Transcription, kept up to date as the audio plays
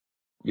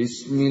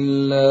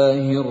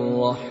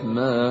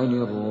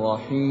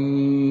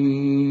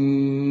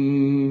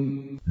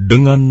Bismillahirrahmanirrahim.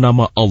 Dengan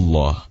nama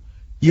Allah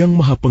yang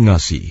Maha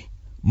Pengasih,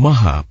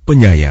 Maha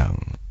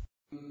Penyayang.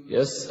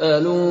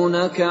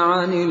 Yas'alunaka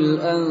 'anil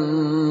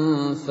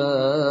anfal.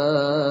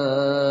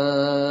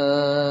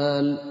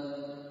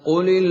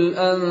 Qulil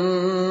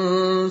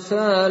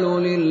anfalu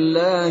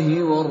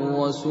lillahi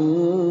war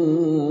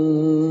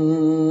rasul.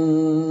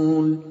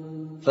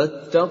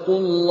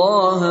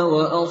 Fattaqullaha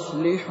wa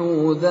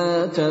aslihu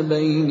dhata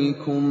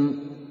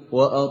bainikum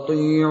wa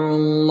ati'u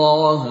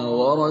Allaha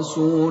wa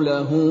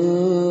rasulahu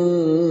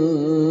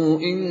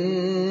in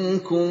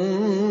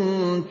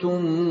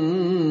kuntum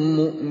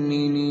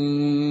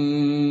mu'minin.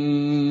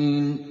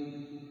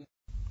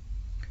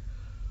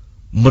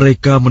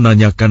 Mereka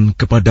menanyakan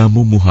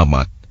kepadamu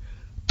Muhammad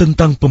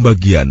tentang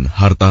pembagian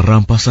harta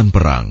rampasan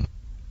perang.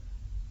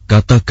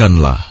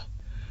 Katakanlah,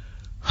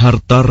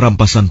 harta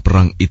rampasan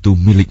perang itu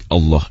milik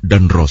Allah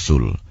dan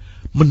Rasul,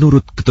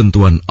 menurut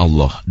ketentuan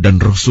Allah dan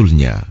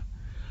Rasul-Nya.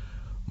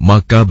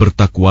 Maka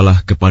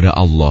bertakwalah kepada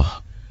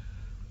Allah,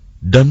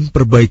 dan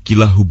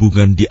perbaikilah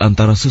hubungan di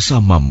antara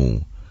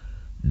sesamamu,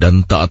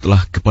 dan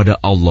taatlah kepada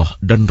Allah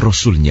dan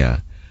Rasul-Nya,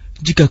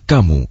 jika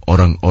kamu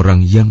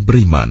orang-orang yang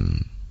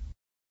beriman.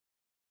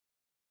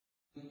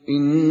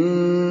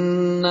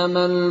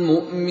 Innamal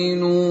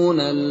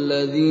mu'minuna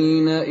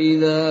alladhina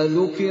idza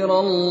dzukira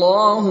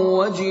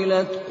Allahu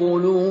wajilat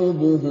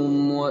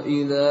qulubuhum wa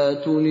idza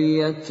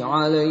tuliyat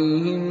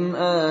 'alaihim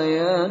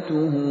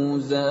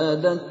ayatuhu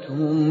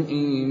zadatuhum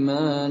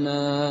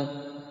imana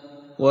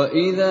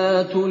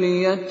وَإِذَا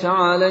تُلِيَتْ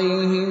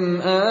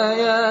عَلَيْهِمْ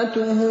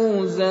آيَاتُهُ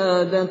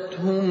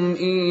زَادَتْهُمْ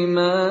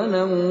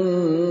إِيمَانًا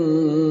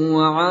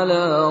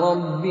وَعَلَى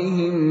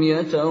رَبِّهِمْ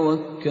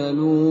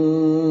يَتَوَكَّلُونَ.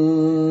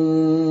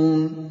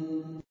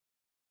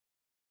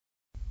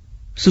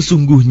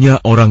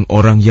 Sesungguhnya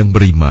orang-orang yang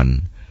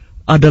beriman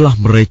adalah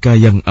mereka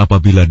yang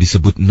apabila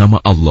disebut nama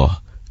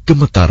Allah,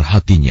 gemetar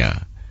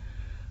hatinya.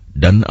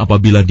 Dan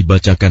apabila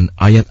dibacakan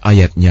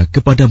ayat-ayatnya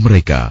kepada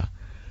mereka,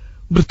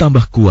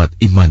 bertambah kuat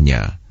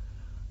imannya,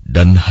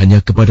 dan hanya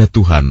kepada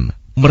Tuhan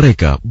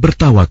mereka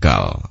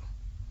bertawakal.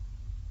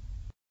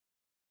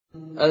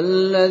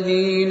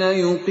 Alladzina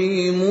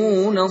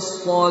yuqimuna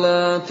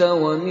as-salata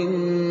wa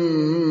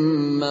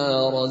mimma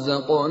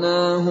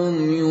razaqnahum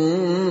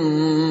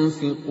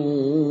yunfiqun.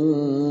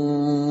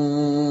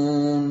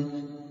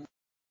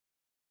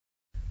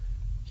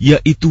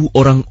 Yaitu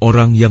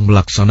orang-orang yang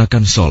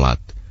melaksanakan salat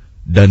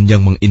dan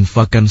yang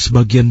menginfakkan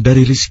sebagian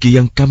dari rizki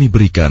yang kami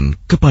berikan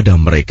kepada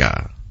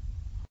mereka.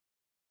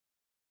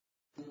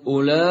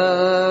 Ulaika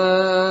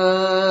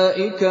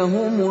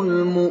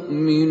humul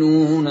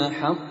mu'minuna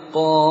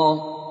haqqan,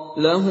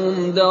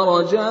 lahum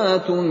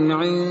darajatun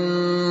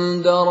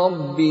 'inda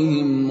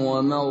rabbihim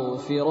wa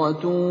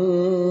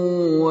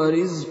maghfiratun wa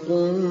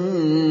rizqun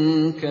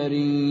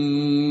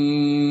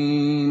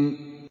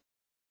karim.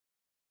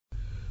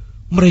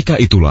 Mereka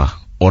itulah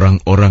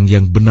orang-orang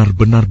yang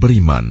benar-benar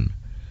beriman.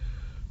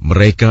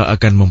 Mereka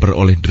akan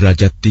memperoleh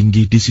derajat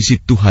tinggi di sisi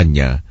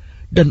Tuhannya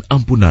dan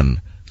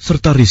ampunan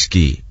serta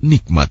rizki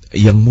nikmat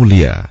yang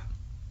mulia.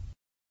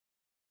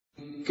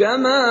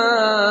 Kama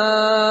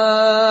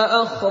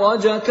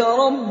akhrajaka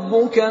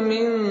rabbuka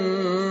min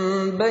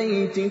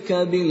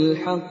baitika bil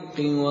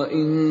haqqi wa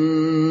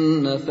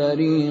inna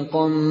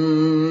fariqan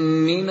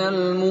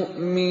minal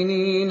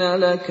mu'minina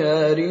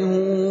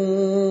lakarihun.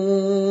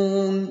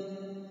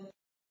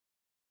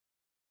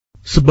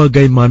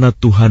 Sebagaimana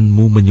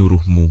Tuhanmu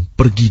menyuruhmu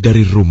pergi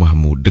dari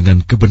rumahmu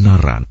dengan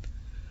kebenaran,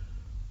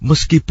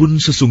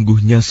 meskipun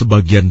sesungguhnya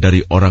sebagian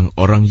dari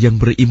orang-orang yang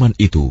beriman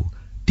itu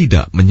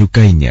tidak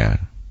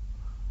menyukainya.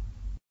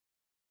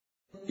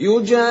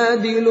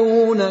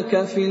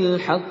 Yujadilunaka fil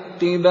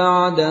haqqi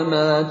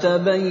ba'dama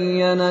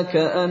tabayyana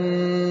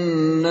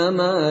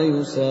ka'annama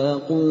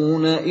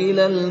yusaquna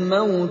ilal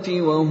mauti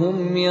wa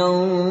hum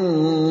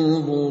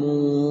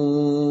yanzurun.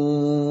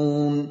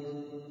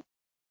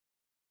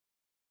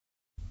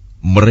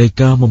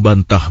 Mereka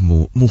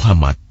membantahmu,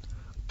 Muhammad,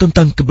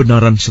 tentang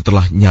kebenaran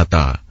setelah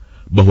nyata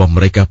bahwa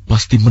mereka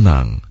pasti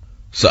menang,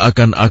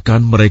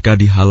 seakan-akan mereka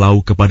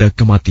dihalau kepada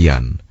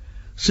kematian,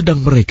 sedang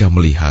mereka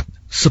melihat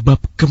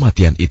sebab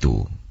kematian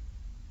itu.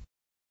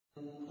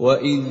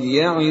 وَإِذْ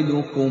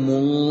يَعِدُكُمُ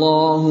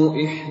اللَّهُ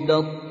إِحْدَى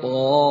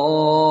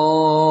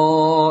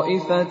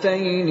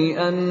الطَّائِفَتَيْنِ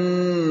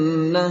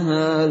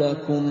أَنَّهَا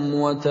لَكُمْ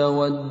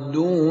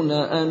وَتَوَدُّونَ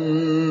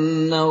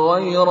أَنَّ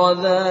غَيْرَ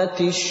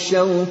ذَاتِ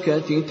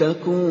الشَّوْكَةِ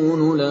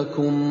تَكُونُ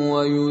لَكُمْ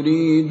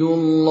وَيُرِيدُ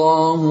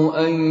اللَّهُ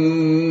أَن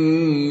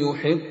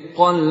يُحِقَّ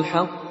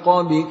الْحَقَّ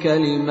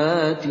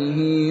بِكَلِمَاتِهِ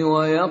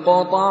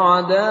وَيَقْطَعَ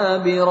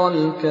دَابِرَ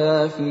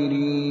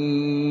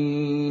الْكَافِرِينَ.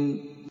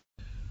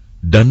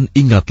 Dan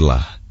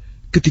ingatlah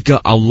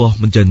ketika Allah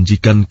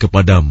menjanjikan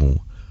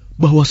kepadamu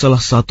bahwa salah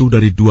satu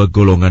dari dua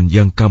golongan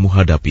yang kamu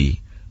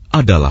hadapi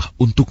adalah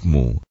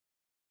untukmu,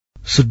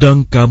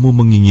 sedang kamu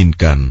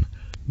menginginkan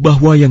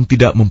bahwa yang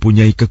tidak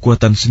mempunyai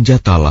kekuatan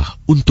senjatalah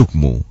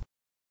untukmu.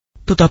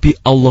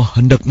 Tetapi Allah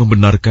hendak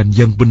membenarkan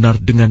yang benar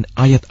dengan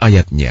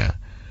ayat-ayatnya,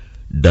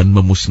 dan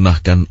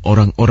memusnahkan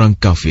orang-orang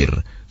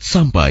kafir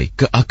sampai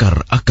ke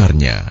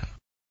akar-akarnya.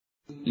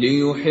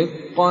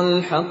 لِيُحِقَّ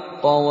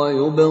الْحَقَّ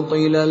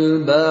وَيُبْطِلَ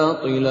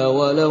الْبَاطِلَ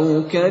وَلَوْ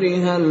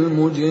كَرِهَ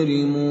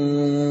الْمُجْرِمُونَ.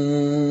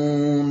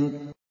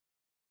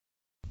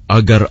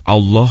 Agar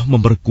Allah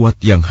memperkuat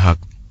yang hak,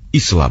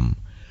 Islam,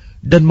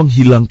 dan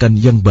menghilangkan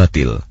yang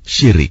batil,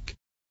 syirik.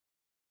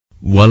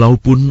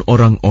 Walaupun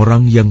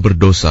orang-orang yang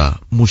berdosa,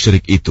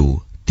 musyrik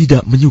itu,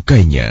 tidak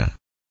menyukainya.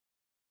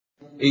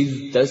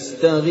 إِذْ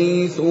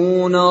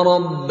تَسْتَغِيثُونَ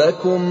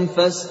رَبَّكُمْ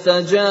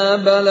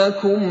فَاسْتَجَابَ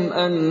لَكُمْ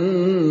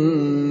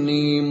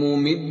أَنِّي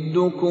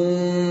مُمِدُّكُمْ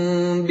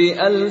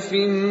بِأَلْفٍ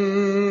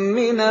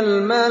مِّنَ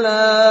الْمَلَائِكَةِ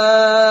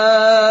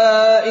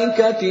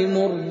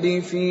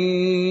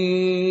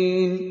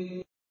مُرْدِفِينَ.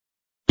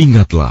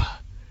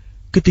 Ingatlah,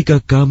 ketika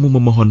kamu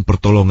memohon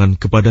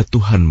pertolongan kepada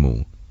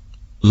Tuhanmu,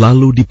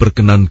 lalu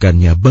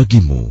diperkenankannya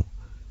bagimu,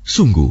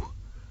 sungguh,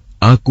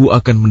 aku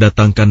akan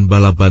mendatangkan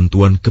bala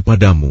bantuan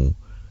kepadamu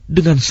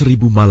dengan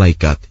 1000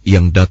 malaikat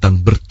yang datang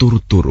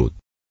berturut-turut.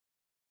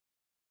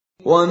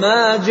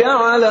 وَمَا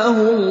جَعَلَهُ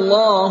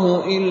اللَّهُ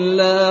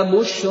إِلَّا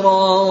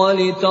بُشْرَى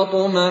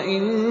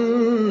وَلِتَطْمَئِنَّ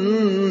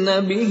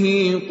بِهِ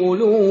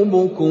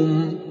قُلُوبُكُمْ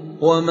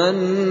وَمَا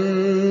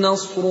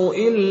النَّصْرُ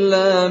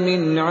إِلَّا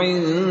مِنْ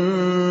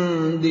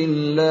عِندِ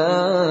اللَّهِ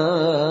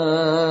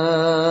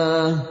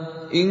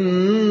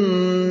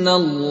إِنَّ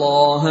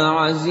اللَّهَ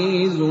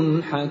عَزِيزٌ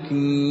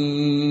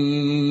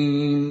حَكِيمٌ.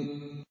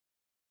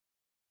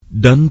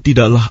 Dan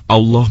tidaklah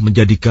Allah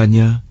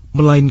menjadikannya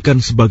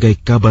melainkan sebagai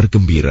kabar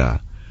gembira,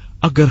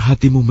 agar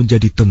hatimu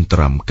menjadi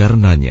tentram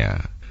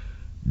karenanya.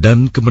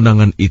 Dan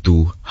kemenangan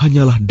itu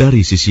hanyalah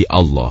dari sisi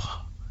Allah.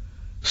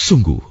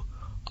 Sungguh,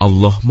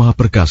 Allah Maha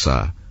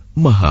Perkasa,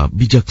 Maha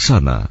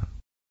Bijaksana.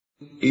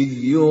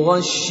 إِذْ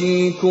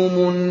يُغَشِّيكُمُ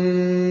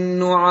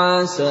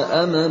النُّعَاسَ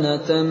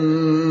أَمَنَةً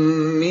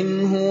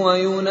مِّنْهُ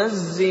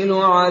وَيُنَزِّلُ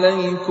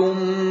عَلَيْكُم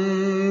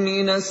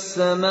مِّنَ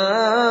السَّمَاءِ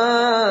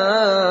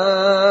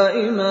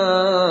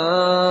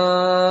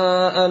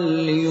مَاءً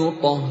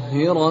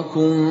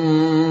لِّيُطَهِّرَكُم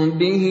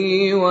بِهِ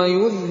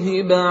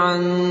وَيُذْهِبَ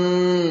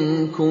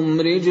عَنكُمْ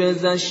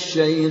رِجْزَ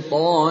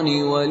الشَّيْطَانِ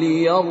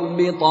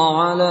وَلِيَرْبِطَ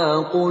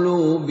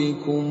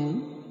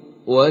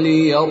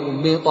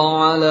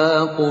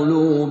عَلَى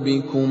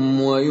قُلُوبِكُمْ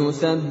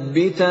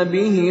وَيُثَبِّتَ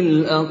بِهِ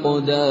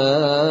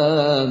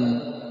الْأَقْدَامَ.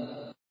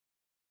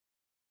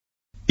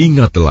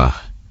 Ingatlah,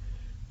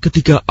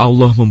 ketika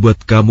Allah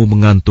membuat kamu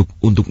mengantuk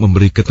untuk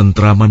memberi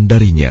ketentraman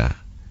darinya,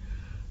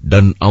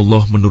 dan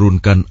Allah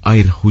menurunkan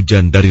air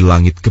hujan dari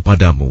langit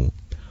kepadamu,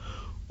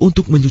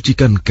 untuk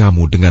menyucikan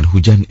kamu dengan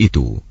hujan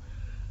itu,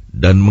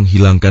 dan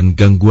menghilangkan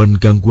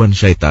gangguan-gangguan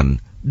syaitan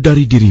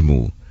dari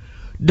dirimu,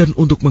 dan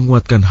untuk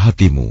menguatkan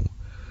hatimu,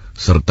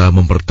 serta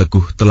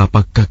memperteguh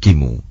telapak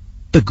kakimu,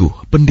 teguh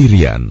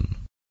pendirian.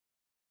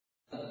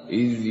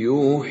 إِذْ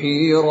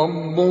يُوحِي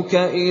رَبُّكَ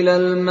إِلَى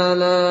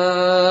الْمَلَائِكَةِ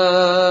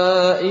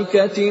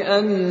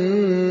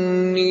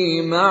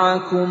أَنِّي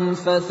مَعَكُمْ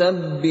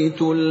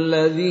فَثَبِّتُوا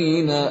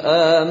الَّذِينَ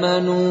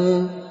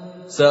آمَنُوا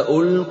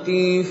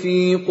سَأُلْقِي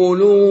فِي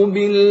قُلُوبِ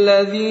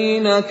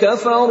الَّذِينَ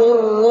كَفَرُوا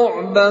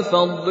الرُّعْبَ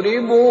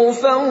فَاضْرِبُوا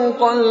فَوْقَ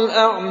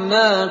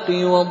الْأَعْنَاقِ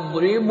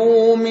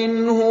وَاضْرِبُوا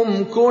مِنْهُمْ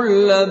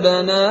كُلَّ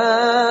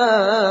بَنَانٍ.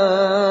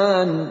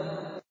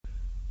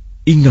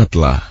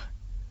 Ingatlah,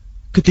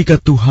 ketika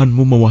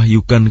Tuhanmu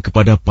mewahyukan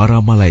kepada para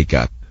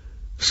malaikat,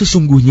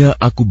 sesungguhnya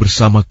aku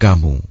bersama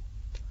kamu.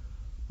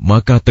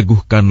 Maka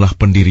teguhkanlah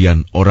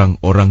pendirian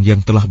orang-orang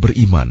yang telah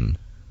beriman.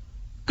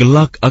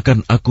 Kelak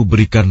akan aku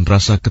berikan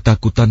rasa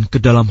ketakutan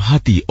ke dalam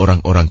hati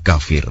orang-orang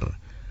kafir.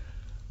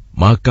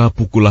 Maka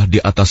pukullah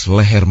di atas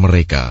leher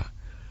mereka,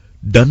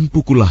 dan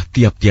pukullah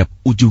tiap-tiap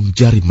ujung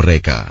jari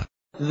mereka.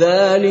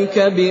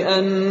 ذَلِكَ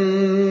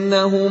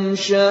بِأَنَّهُمْ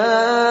شَاقُّوا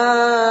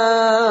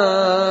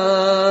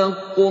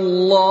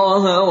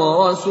اللَّهَ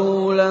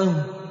وَرَسُولَهُ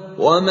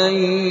وَمَن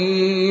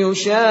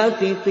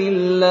يُشَاقِقِ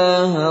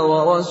اللَّهَ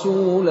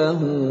وَرَسُولَهُ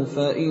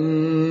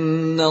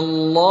فَإِنَّ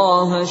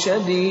اللَّهَ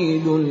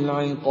شَدِيدُ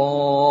الْعِقَابِ.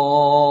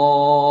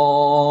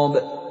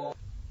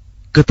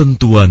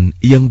 Ketentuan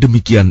yang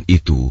demikian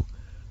itu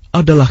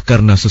adalah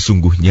karena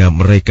sesungguhnya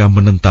mereka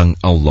menentang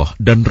Allah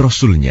dan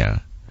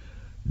Rasul-Nya.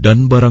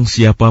 Dan barang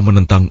siapa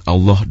menentang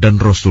Allah dan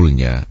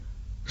Rasul-Nya,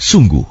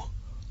 sungguh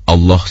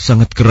Allah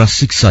sangat keras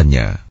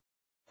siksanya.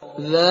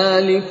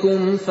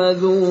 ذَلِكُمْ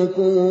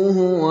فَذُوقُوهُ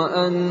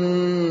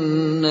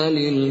وَأَنَّ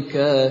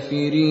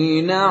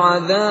لِلْكَافِرِينَ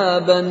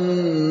عَذَابَ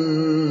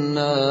النَّارِ.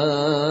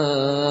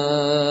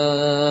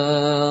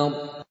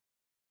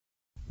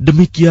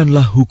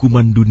 Demikianlah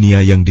hukuman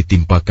dunia yang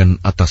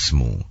ditimpakan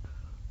atasmu,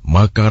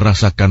 maka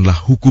rasakanlah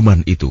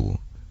hukuman itu.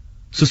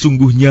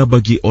 Sesungguhnya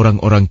bagi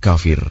orang-orang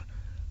kafir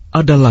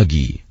ada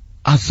lagi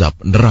azab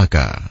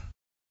neraka.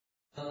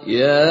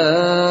 يا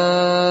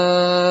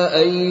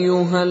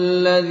أيها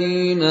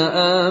الذين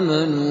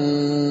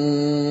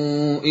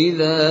آمنوا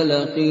إذا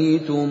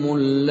لقيتم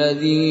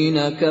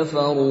الذين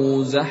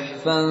كفروا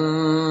زحفا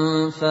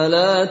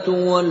فلا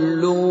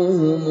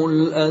تولوهم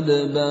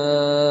الأدبار.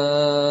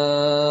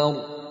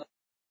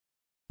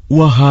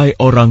 Wahai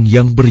orang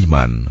yang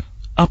beriman,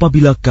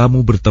 apabila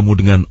kamu bertemu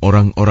dengan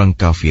orang-orang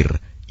kafir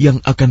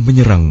yang akan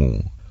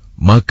menyerangmu,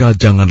 maka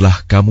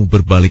janganlah kamu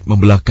berbalik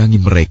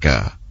membelakangi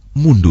mereka,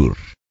 mundur.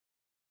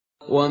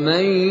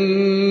 وَمَن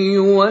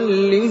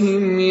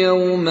يُوَلِّهِمْ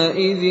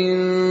يَوْمَئِذٍ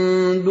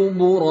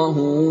دُبُرَهُ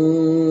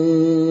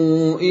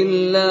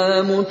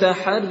إِلَّا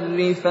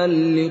مُتَحَرِّفًا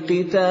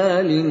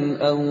لِقِتَالٍ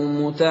أَوْ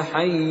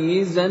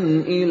مُتَحَيِّزًا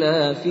إِلَى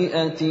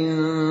فِئَةٍ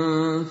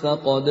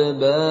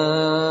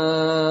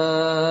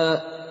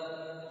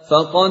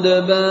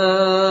فَقَدْ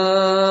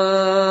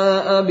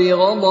بَاءَ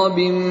بِغَضَبٍ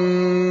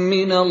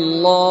مِّنَ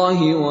اللَّهِ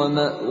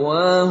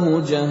وَمَأْوَاهُ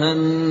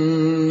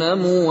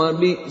جَهَنَّمُ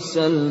وَبِئْسَ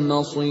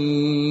الْمَصِيرُ.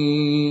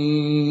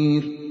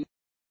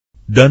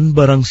 Dan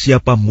barang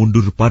siapa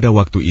mundur pada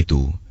waktu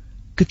itu,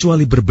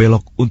 kecuali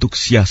berbelok untuk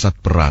siasat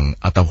perang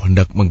atau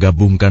hendak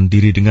menggabungkan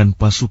diri dengan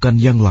pasukan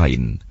yang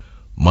lain,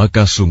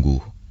 maka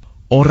sungguh,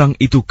 orang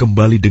itu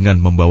kembali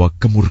dengan membawa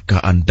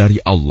kemurkaan dari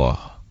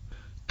Allah.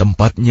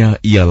 Tempatnya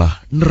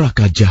ialah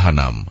neraka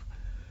jahanam,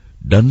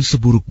 dan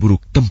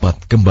seburuk-buruk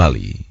tempat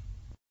kembali.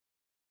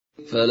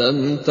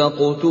 فَلَمْ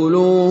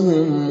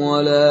تَقْتُلُوهُمْ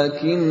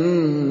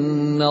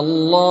وَلَكِنَّ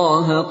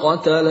اللَّهَ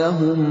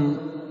قَتَلَهُمْ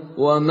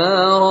وَمَا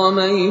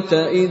رَمَيْتَ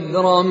إِذْ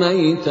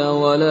رَمَيْتَ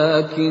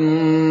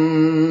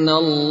وَلَكِنَّ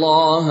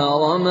اللَّهَ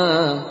رَمَى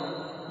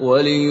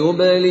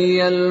وَلِيُبْلِيَ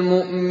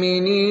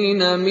الْمُؤْمِنِينَ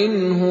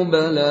مِنْهُ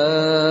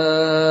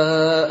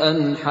بَلَاءً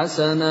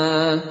حَسَنًا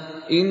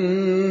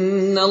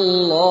إِنَّ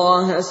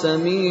اللَّهَ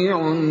سَمِيعٌ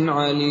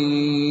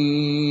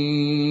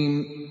عَلِيمٌ.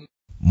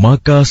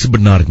 Maka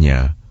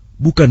sebenarnya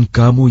bukan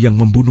kamu yang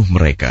membunuh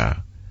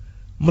mereka,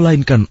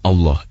 melainkan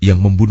Allah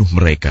yang membunuh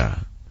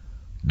mereka.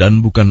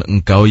 Dan bukan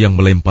engkau yang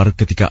melempar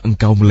ketika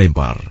engkau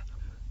melempar,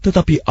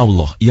 tetapi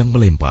Allah yang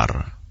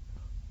melempar.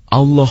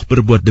 Allah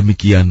berbuat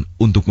demikian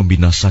untuk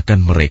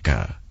membinasakan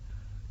mereka,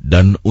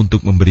 dan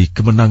untuk memberi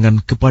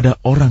kemenangan kepada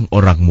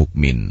orang-orang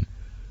mukmin,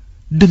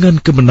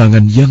 dengan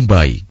kemenangan yang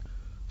baik.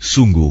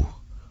 Sungguh,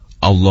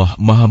 Allah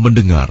Maha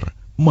Mendengar,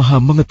 Maha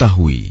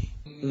Mengetahui.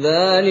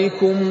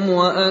 ذَلِكُمْ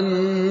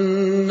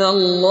وَأَنَّ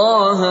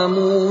اللَّهَ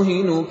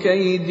مُوهِنُ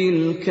كَيْدِ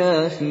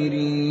الْكَافِرِينَ.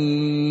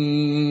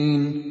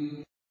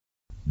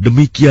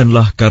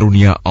 Demikianlah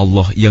karunia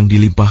Allah yang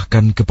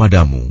dilimpahkan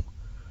kepadamu,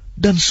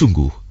 dan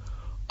sungguh,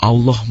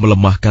 Allah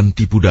melemahkan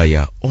tipu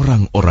daya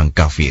orang-orang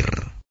kafir.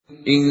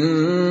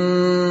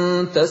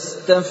 إِن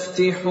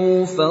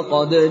تَسْتَفْتِحُوا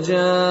فَقَدْ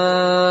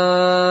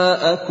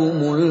جَاءَكُمُ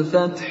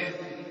الْفَتْحُ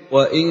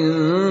وَإِن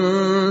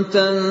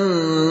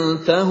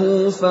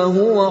تَنْتَهُوا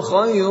فَهُوَ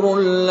خَيْرٌ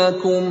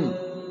لَكُمْ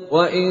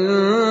وَإِن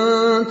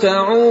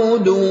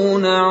تَعُودُوا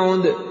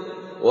نَعُدْ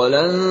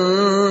وَلَنْ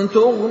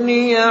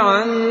تُغْنِيَ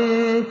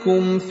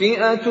عَنْكُمْ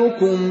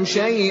فِئَتُكُمْ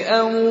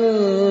شَيْئًا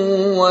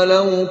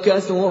وَلَوْ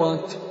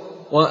كَثُرَتْ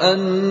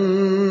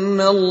وَأَنَّ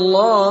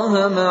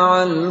اللَّهَ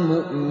مَعَ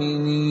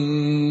الْمُؤْمِنِينَ.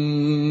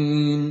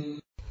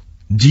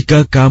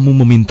 Jika kamu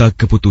meminta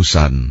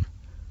keputusan,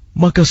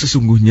 maka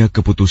sesungguhnya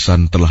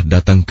keputusan telah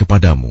datang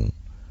kepadamu.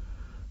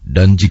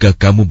 Dan jika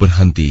kamu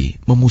berhenti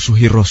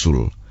memusuhi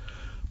Rasul,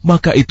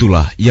 maka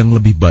itulah yang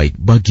lebih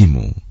baik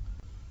bagimu.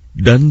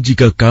 Dan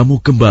jika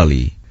kamu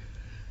kembali,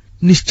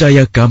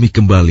 niscaya kami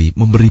kembali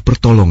memberi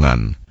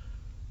pertolongan,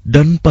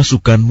 dan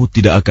pasukanmu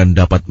tidak akan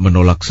dapat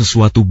menolak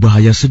sesuatu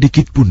bahaya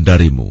sedikit pun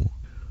darimu,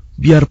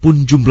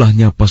 biarpun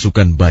jumlahnya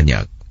pasukan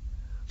banyak.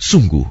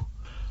 Sungguh,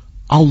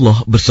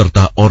 Allah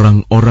beserta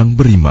orang-orang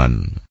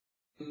beriman.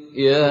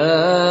 يا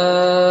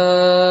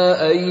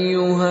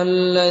أيها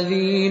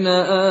الذين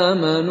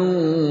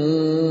آمنوا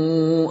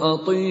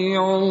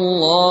أطيعوا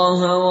الله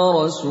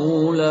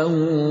ورسوله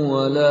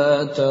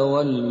ولا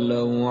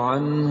تولوا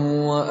عنه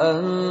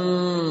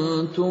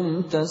وأنتم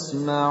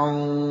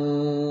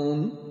تسمعون.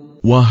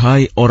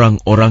 Wahai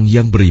orang-orang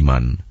yang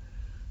beriman,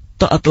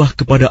 taatlah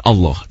kepada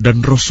Allah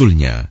dan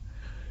Rasul-Nya,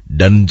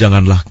 dan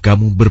janganlah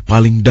kamu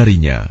berpaling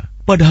darinya,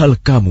 padahal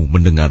kamu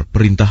mendengar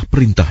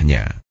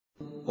perintah-perintahnya.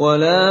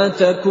 ولا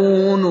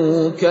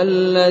تكونوا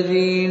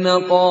كالذين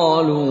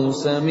قالوا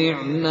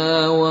سمعنا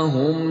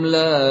وهم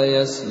لا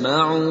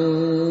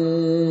يسمعون.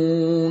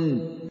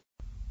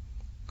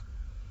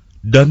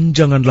 Dan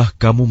janganlah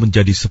kamu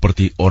menjadi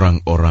seperti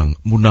orang-orang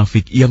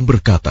munafik yang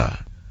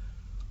berkata,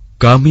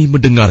 kami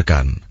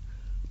mendengarkan,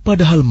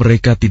 padahal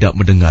mereka tidak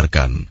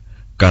mendengarkan,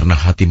 karena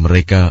hati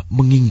mereka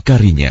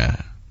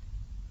mengingkarinya.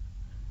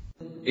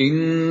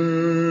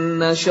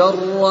 Inna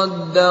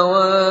syarrad dawabbi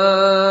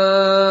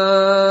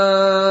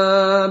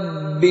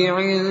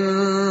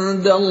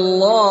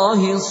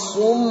 'indallahi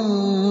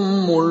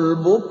as-summul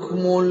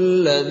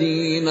bukmul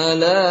ladzina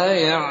la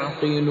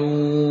ya'qilun.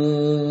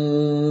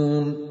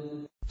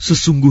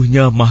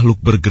 Sesungguhnya makhluk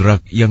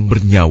bergerak yang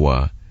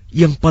bernyawa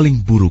yang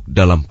paling buruk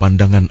dalam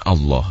pandangan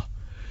Allah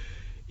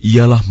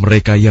ialah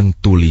mereka yang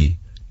tuli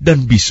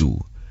dan bisu,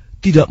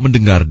 tidak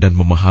mendengar dan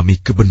memahami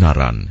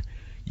kebenaran,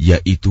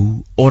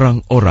 yaitu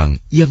orang-orang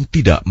yang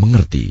tidak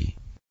mengerti.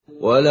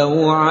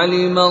 Walau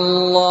 'alima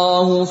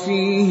Allahu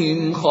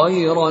fihim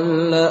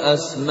khairan la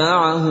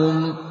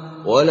asma'ahum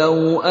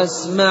ولو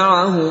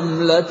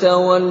أسمعهم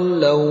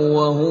لتولوا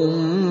وهم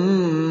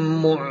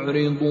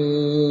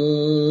معرضون.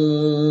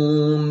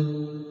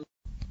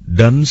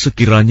 Dan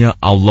sekiranya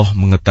Allah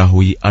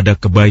mengetahui ada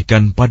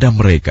kebaikan pada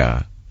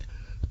mereka,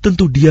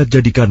 tentu Dia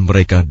jadikan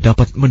mereka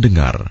dapat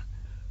mendengar.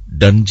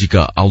 Dan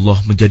jika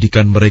Allah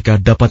menjadikan mereka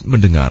dapat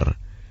mendengar,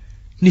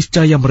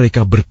 niscaya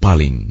mereka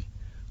berpaling,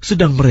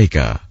 sedang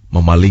mereka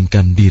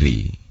memalingkan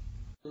diri.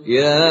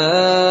 Ya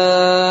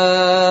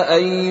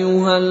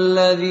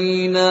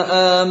ayyuhalladzina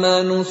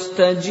amanu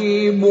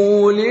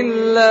istajibu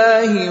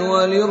lillahi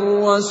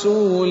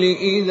walirrasuli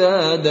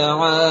idza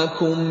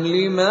da'akum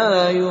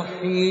lima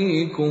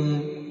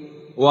yuhyikum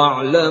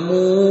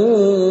wa'lamu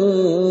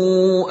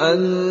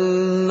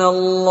anna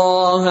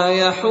Allaha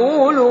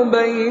yahulu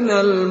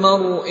bainal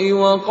mar'i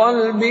wa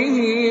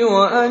qalbihi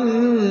wa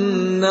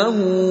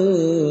annahu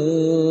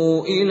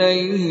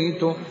ilaihi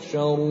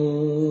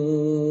tuhsyarun.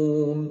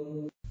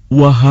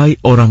 Wahai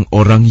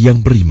orang-orang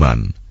yang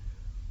beriman,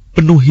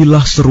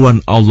 penuhilah seruan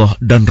Allah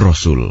dan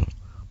Rasul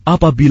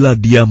apabila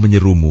Dia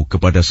menyerumu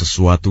kepada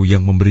sesuatu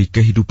yang memberi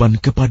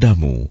kehidupan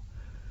kepadamu.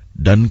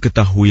 Dan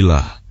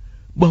ketahuilah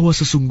bahwa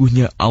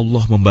sesungguhnya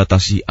Allah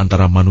membatasi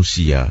antara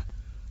manusia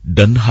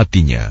dan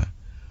hatinya,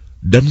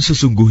 dan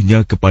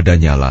sesungguhnya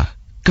kepadanyalah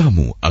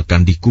kamu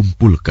akan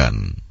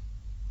dikumpulkan.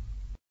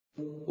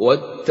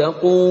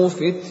 وَاتَّقُوا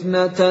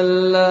فِتْنَةً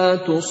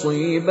لَا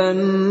تُصِيبَنَّ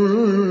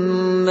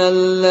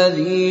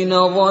الَّذِينَ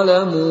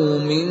ظَلَمُوا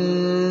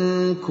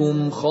مِنكُمْ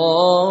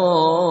خَاصَّةً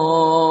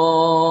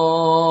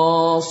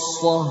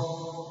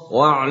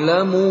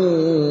وَاعْلَمُوا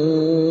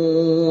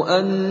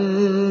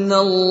أَنَّ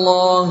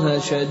اللَّهَ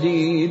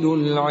شَدِيدُ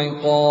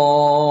الْعِقَابِ.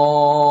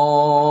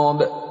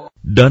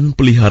 Dan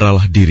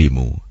peliharalah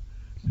dirimu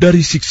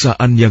dari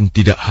siksaan yang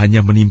tidak hanya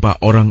menimpa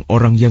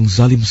orang-orang yang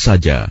zalim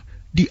saja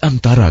di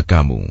antara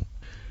kamu.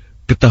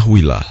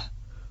 Ketahuilah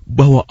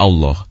bahwa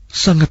Allah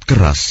sangat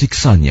keras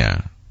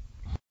siksanya.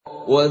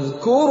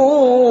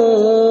 وَاذْكُرُوا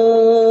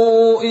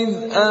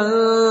إِذْ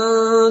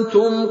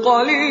أَنْتُمْ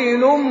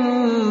قَلِيلٌ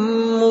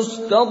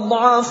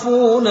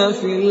مُسْتَضْعَفُونَ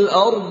فِي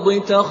الْأَرْضِ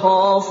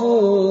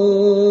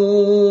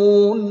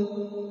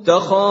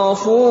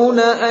تخافون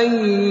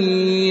أن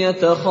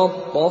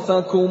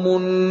يتخطفكم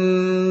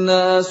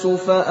الناس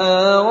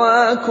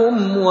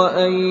فآواكم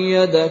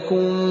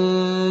وأيدكم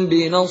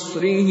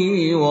بنصره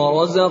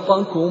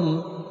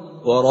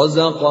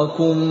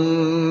ورزقكم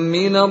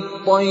من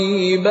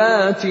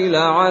الطيبات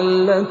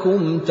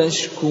لعلكم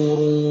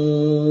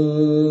تشكرون.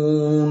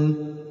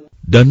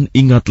 Dan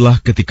ingatlah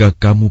ketika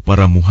kamu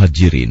para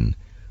muhajirin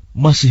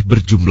masih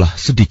berjumlah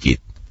sedikit,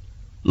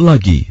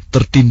 lagi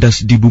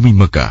tertindas di bumi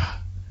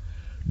Mekah,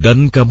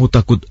 dan kamu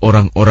takut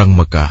orang-orang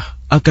Mekah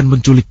akan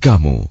menculik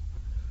kamu,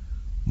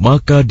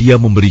 maka Dia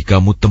memberi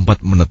kamu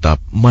tempat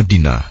menetap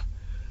Madinah,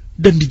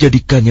 dan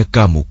dijadikannya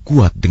kamu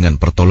kuat dengan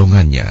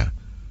pertolongannya,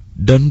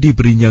 dan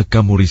diberinya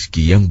kamu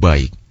rizki yang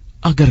baik,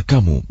 agar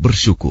kamu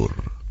bersyukur.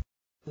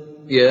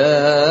 Ya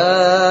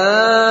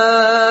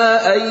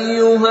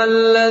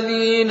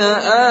ayyuhalladzina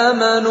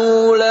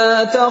amanu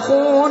la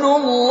takhunu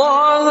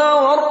Allaha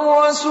war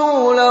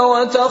rasul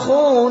wa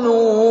takhunu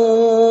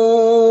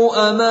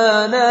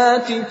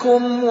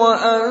amanatikum wa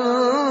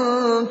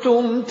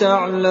antum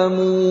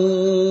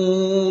ta'lamun.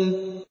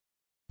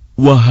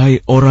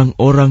 Wahai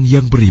orang-orang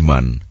yang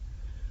beriman,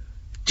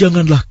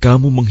 janganlah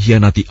kamu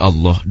mengkhianati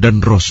Allah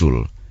dan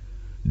Rasul,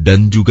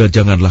 dan juga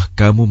janganlah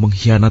kamu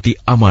mengkhianati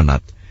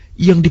amanat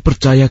yang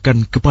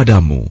dipercayakan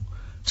kepadamu,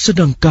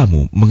 sedang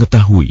kamu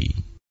mengetahui.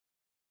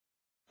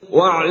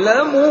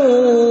 Wa'lamu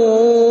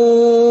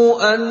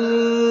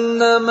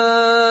annama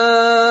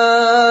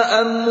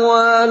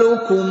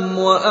amwalukum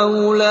wa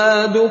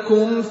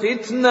auladukum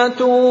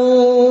fitnatun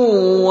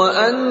wa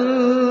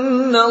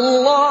anna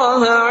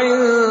Allaha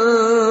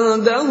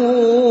 'indahu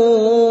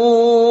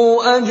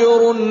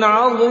ajrun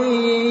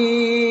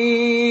 'azim.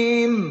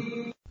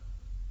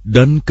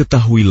 Dan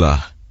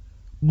ketahuilah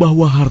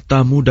bahwa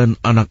hartamu dan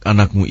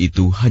anak-anakmu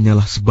itu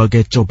hanyalah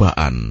sebagai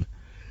cobaan,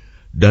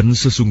 dan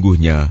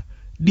sesungguhnya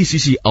di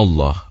sisi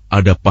Allah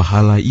ada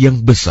pahala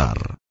yang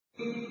besar.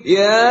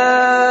 Ya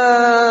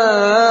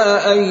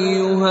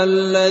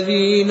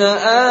ayyuhalladzina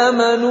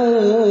amanu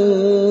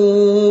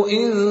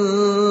in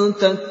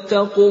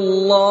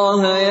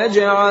tattaqullaha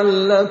yaj'al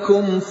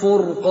lakum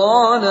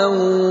furqanan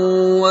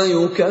wa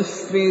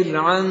yukaffir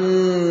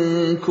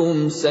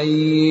 'ankum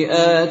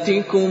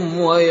sayyi'atikum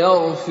wa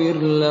yaghfir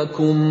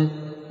lakum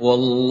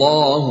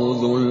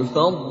wallahu dzul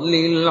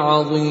fadlil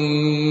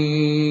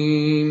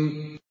 'adzim.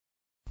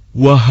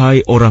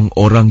 Wahai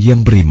orang-orang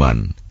yang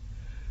beriman,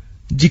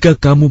 jika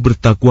kamu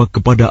bertakwa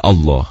kepada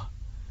Allah,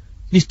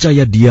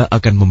 niscaya Dia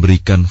akan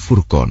memberikan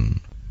furqan,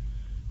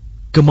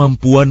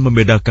 kemampuan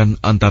membedakan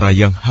antara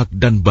yang hak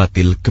dan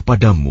batil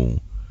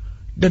kepadamu,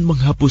 dan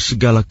menghapus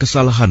segala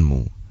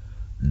kesalahanmu,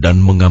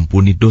 dan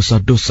mengampuni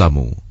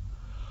dosa-dosamu.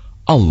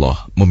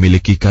 Allah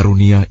memiliki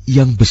karunia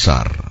yang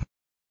besar.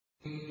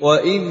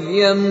 وَإِذْ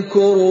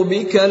يَمْكُرُ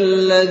بِكَ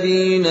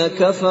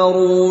الَّذِينَ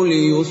كَفَرُوا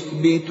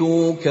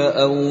لِيُثْبِتُوكَ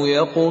أَوْ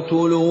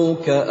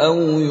يَقْتُلُوكَ أَوْ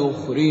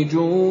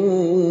يُخْرِجُوكَ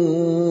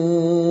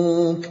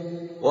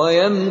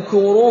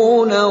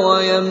وَيَمْكُرُونَ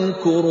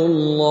وَيَمْكُرُ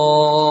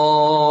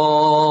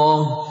اللَّهُ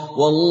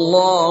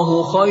وَاللَّهُ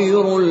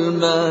خَيْرُ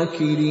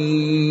الْمَاكِرِينَ.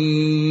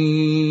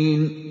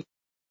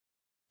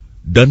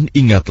 Dan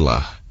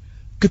ingatlah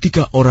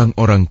ketika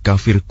orang-orang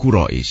kafir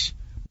Quraisy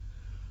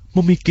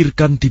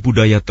memikirkan tipu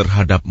daya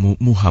terhadapmu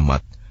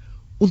Muhammad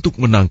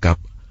untuk menangkap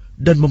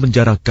dan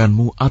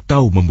memenjarakanmu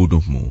atau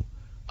membunuhmu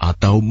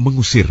atau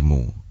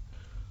mengusirmu.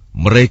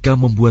 Mereka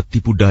membuat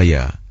tipu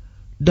daya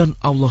dan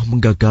Allah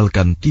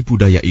menggagalkan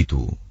tipu daya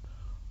itu.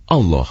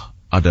 Allah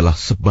adalah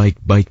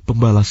sebaik-baik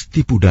pembalas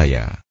tipu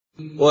daya.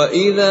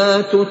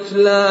 وَإِذَا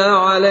تُتْلَى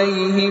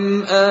عَلَيْهِمْ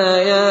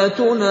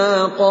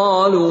آيَاتُنَا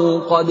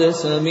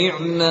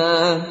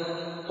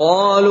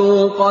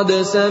قالوا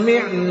قد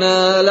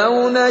سمعنا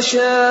لو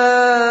نشاء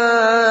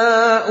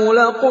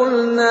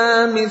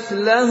لقلنا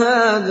مثل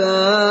هذا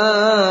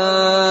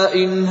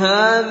إن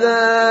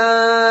هذا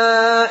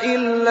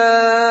إلا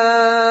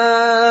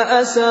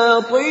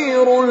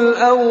أساطير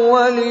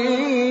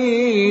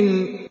الأولين.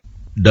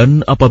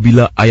 Dan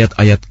apabila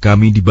ayat-ayat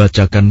kami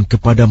dibacakan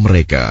kepada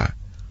mereka,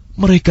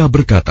 mereka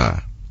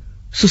berkata,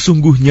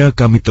 sesungguhnya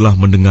kami telah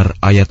mendengar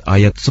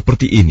ayat-ayat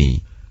seperti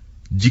ini.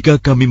 Jika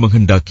kami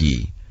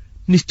menghendaki,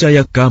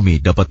 niscaya kami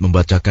dapat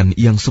membacakan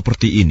yang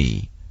seperti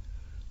ini.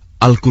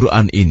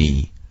 Al-Quran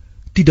ini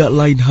tidak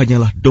lain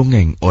hanyalah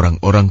dongeng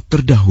orang-orang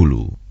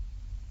terdahulu.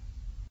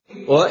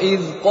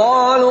 وَإِذْ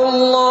قَالُوا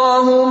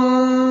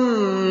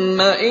اللَّهُمَّ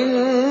إِنْ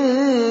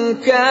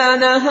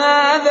كَانَ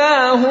هَذَا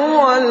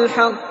هُوَ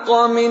الْحَقَّ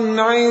مِنْ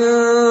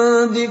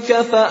عِنْدِكَ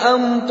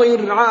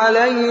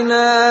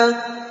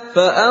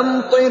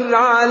فَأَمْطِرْ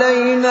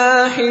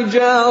عَلَيْنَا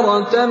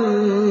حِجَارَةً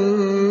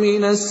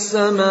مِنَ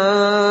السَّمَاءِ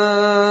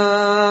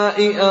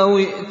أَوْ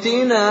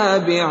ائْتِنَا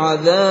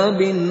بِعَذَابٍ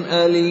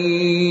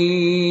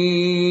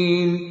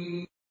أَلِيمٍ.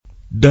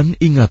 Dan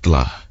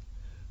ingatlah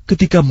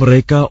ketika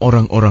mereka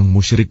orang-orang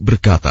musyrik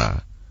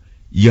berkata,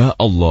 Ya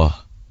Allah,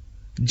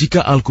 jika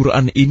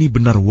Al-Quran ini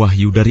benar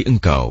wahyu dari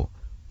Engkau,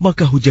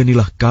 maka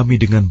hujanilah kami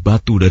dengan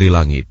batu dari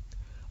langit,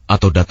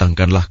 atau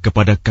datangkanlah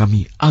kepada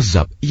kami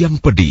azab yang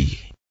pedih.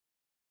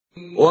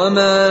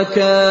 وَمَا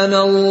كَانَ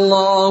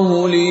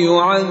اللَّهُ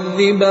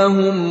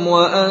لِيُعَذِّبَهُمْ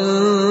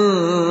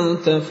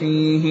وَأَنْتَ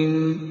فِيهِمْ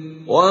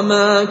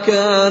وَمَا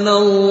كَانَ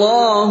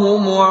اللَّهُ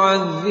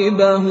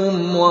مُعَذِّبَهُمْ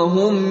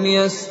وَهُمْ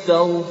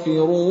يَسْتَغْفِرُونَ.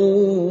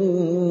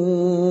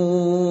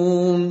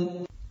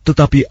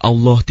 Tetapi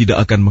Allah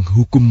tidak akan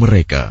menghukum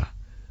mereka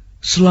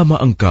selama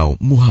engkau,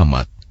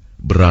 Muhammad,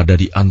 berada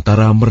di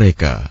antara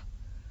mereka.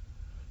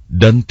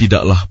 Dan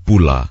tidaklah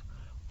pula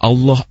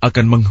Allah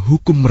akan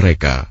menghukum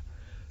mereka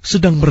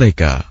sedang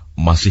mereka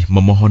masih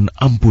memohon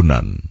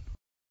ampunan.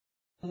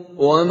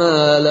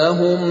 وَمَا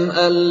لَهُمْ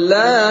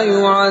أَلَّا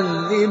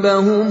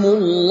يُعَذِّبَهُمُ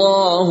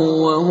اللَّهُ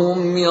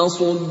وَهُمْ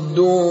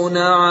يَصُدُّونَ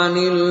عَنِ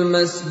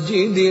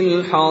الْمَسْجِدِ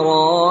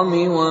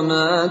الْحَرَامِ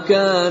وَمَا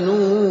كَانُوا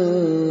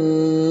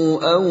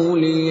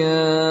أَوْلِيَاءَهُ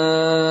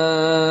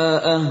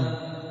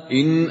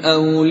إِنْ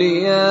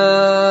أَوْلِيَاؤُهُ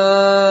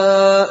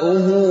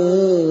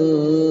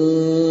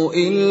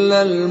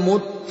إِلَّا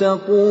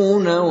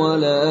الْمُتَّقُونَ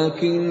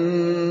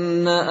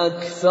وَلَكِنَّ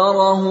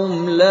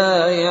أَكْثَرَهُمْ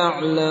لَا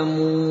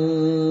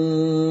يَعْلَمُونَ.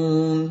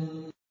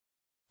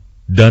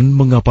 Dan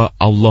mengapa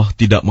Allah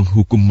tidak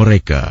menghukum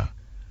mereka,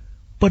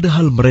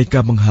 padahal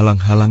mereka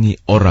menghalang-halangi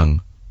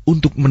orang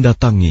untuk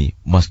mendatangi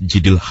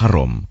Masjidil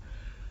Haram,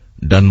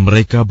 dan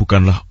mereka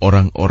bukanlah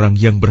orang-orang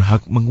yang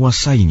berhak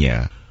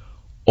menguasainya.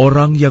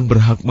 Orang yang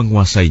berhak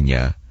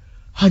menguasainya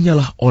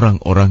hanyalah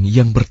orang-orang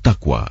yang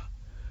bertakwa.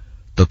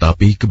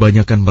 Tetapi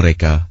kebanyakan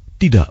mereka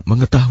tidak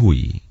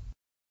mengetahui.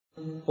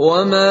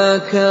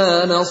 وَمَا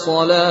كَانَ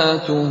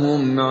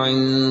صَلَاتُهُمْ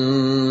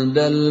عِندَ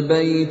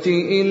الْبَيْتِ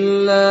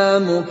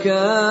إِلَّا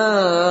مُكَاءً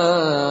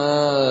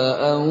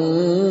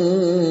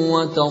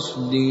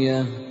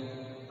وَتَصْدِيَةً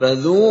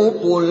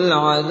فَذُوقُوا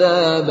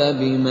الْعَذَابَ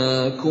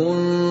بِمَا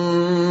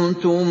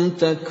كُنتُمْ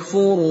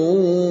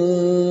تَكْفُرُونَ.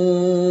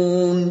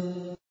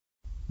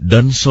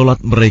 Dan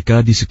solat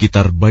mereka di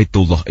sekitar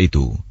Baitullah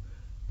itu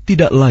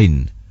tidak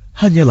lain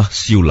hanyalah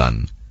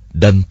siulan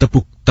dan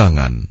tepuk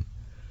tangan.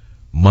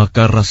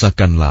 Maka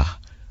rasakanlah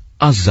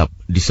azab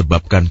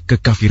disebabkan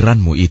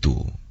kekafiranmu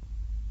itu.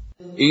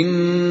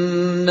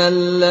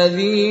 Innal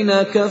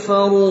ladzina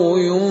kafaru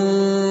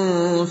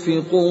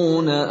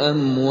yunfiquna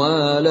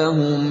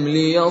amwalahum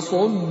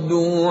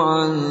liyasuddu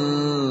an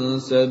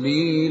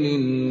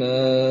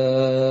sabilillah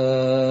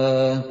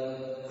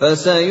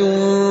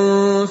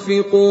فسينفقونها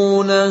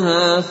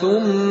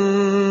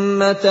ثم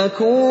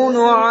تكون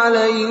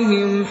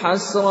عليهم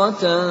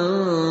حسرة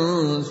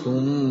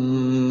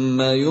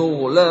ثم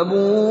يغلبون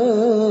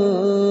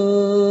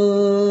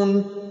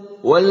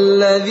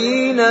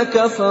والذين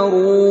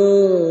كفروا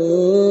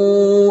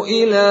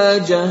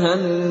إلى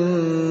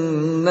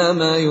جهنم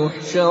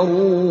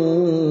يحشرون.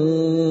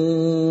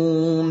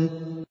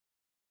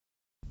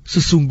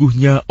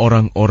 Sesungguhnya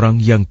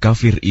orang-orang yang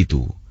kafir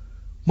itu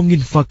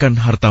menginfakkan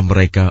harta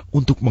mereka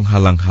untuk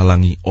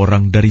menghalang-halangi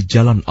orang dari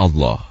jalan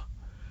Allah.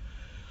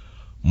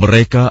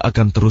 Mereka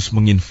akan terus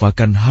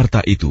menginfakkan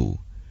harta itu,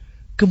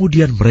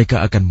 kemudian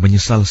mereka akan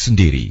menyesal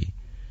sendiri,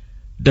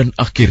 dan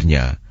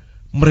akhirnya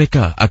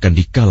mereka akan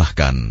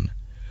dikalahkan.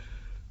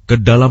 Ke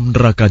dalam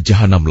neraka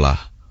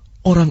jahanamlah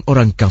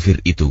orang-orang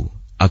kafir itu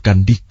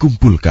akan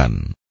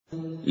dikumpulkan.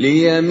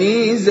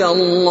 ليميز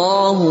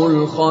الله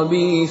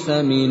الخبيث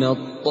من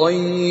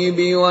الطيب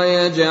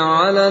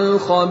ويجعل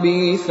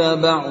الخبيث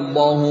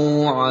بعضه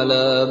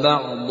على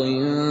بعض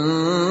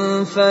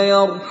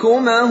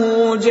فيركمه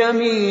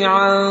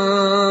جميعا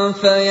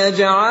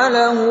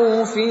فيجعله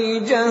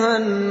في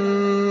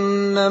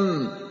جهنم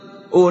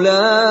أولئك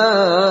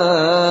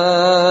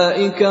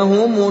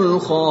هم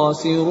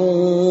الخاسرون.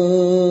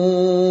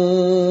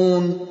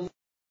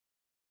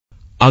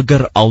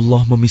 Agar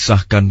Allah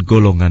memisahkan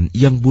golongan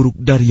yang buruk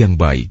dari yang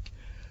baik,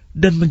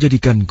 dan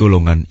menjadikan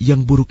golongan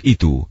yang buruk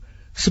itu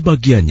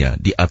sebagiannya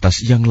di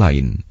atas yang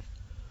lain,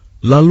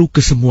 lalu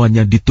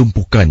kesemuanya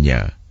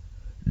ditumpukannya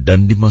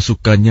dan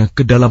dimasukkannya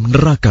ke dalam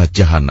neraka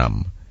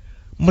jahanam.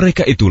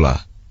 Mereka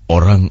itulah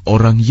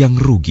orang-orang yang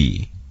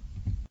rugi.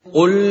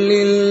 قل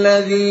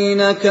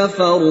للذين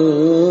كفروا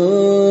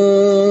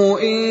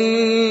إن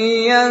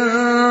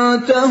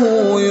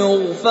ينتهوا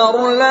يغفر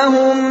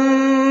لهم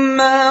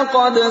ما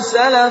قد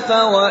سلف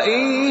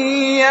وإن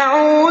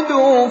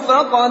يعودوا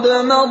فقد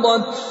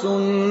مضت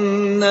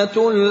سنة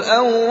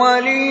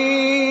الأولين.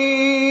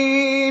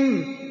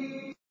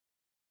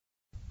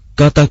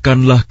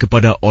 Katakanlah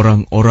kepada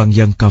orang-orang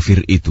yang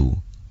kafir itu,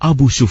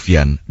 Abu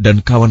Sufyan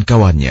dan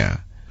kawan-kawannya,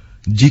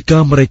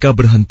 jika mereka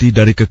berhenti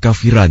dari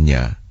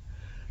kekafirannya,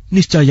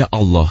 niscaya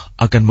Allah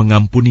akan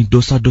mengampuni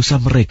dosa-dosa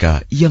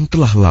mereka yang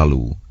telah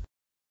lalu.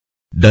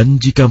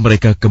 Dan jika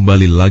mereka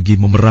kembali lagi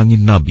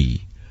memerangi Nabi,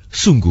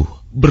 sungguh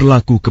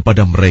berlaku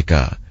kepada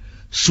mereka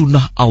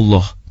sunnah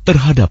Allah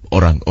terhadap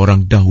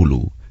orang-orang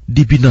dahulu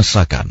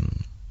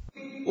dibinasakan.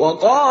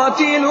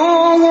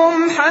 وَقَاتِلُوهُمْ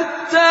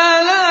حَتَّى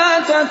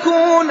لَا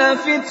تَكُونَ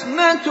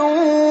فِتْنَةٌ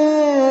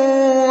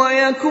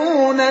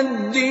وَيَكُونَ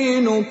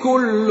الدِّينُ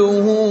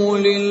كُلُّهُ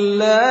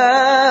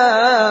لِلَّهِ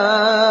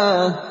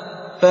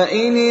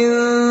فَإِنِ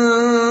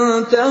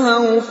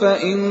انتهوا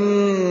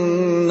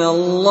فَإِنَّ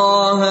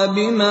اللَّهَ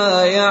بِمَا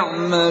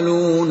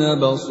يَعْمَلُونَ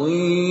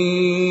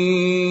بَصِيرٌ.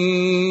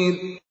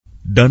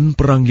 Dan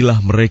perangilah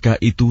mereka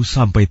itu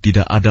sampai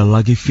tidak ada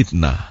lagi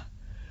fitnah,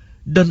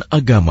 dan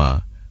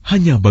agama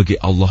hanya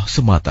bagi Allah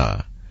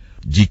semata.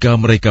 Jika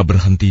mereka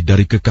berhenti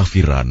dari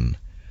kekafiran,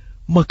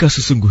 maka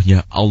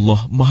sesungguhnya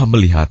Allah Maha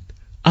melihat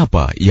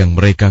apa yang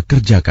mereka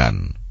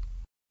kerjakan.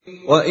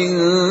 وَإِن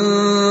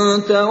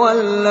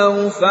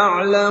تَوَلَّوْا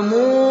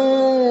فَاعْلَمُوا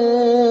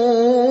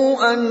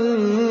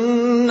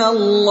أَنَّ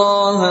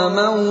اللَّهَ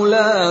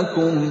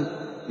مَوْلَاكُمْ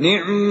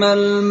نِعْمَ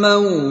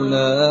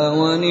الْمَوْلَى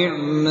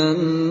وَنِعْمَ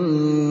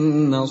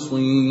النَّصِيرُ.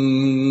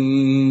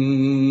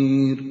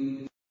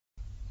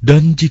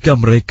 Dan jika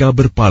mereka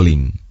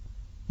berpaling,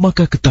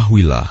 maka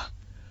ketahuilah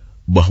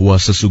bahwa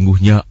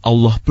sesungguhnya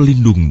Allah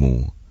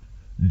pelindungmu.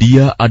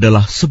 Dia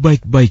adalah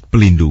sebaik-baik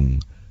pelindung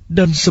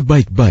dan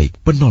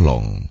sebaik-baik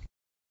penolong.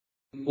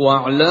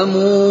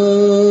 وَاعْلَمُوا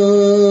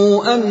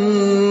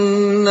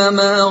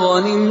أَنَّمَا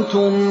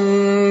غَنِمْتُم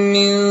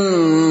مِّن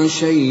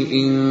شَيْءٍ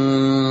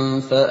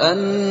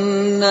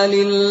فَأَنَّ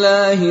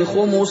لِلَّهِ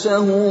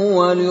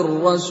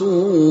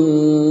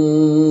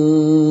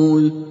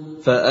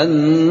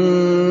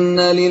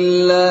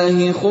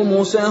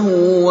خُمُسَهُ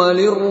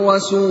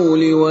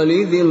وَلِلرَّسُولِ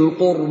وَلِذِي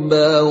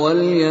الْقُرْبَى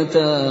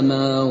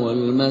وَالْيَتَامَى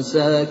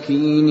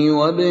وَالْمَسَاكِينِ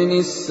وَابْنِ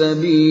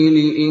السَّبِيلِ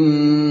إِن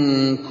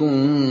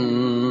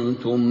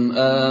كُنتُمْ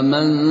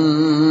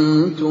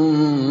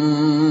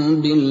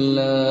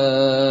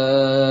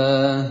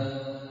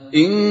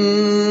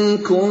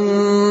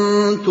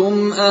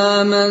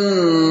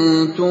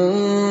آمنتم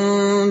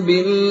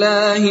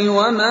بالله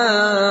وما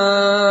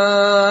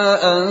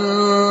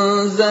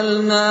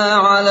أنزلنا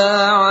على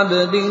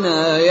عبدنا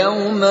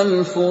يوم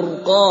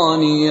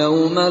الفرقان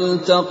يوم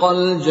التقى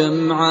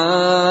الجمعان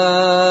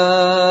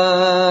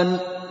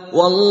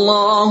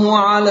والله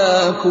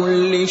على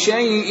كل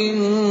شيء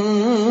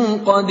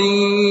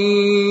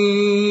قدير.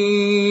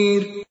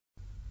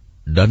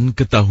 Dan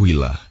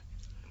ketahuilah,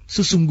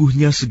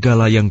 sesungguhnya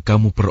segala yang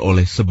kamu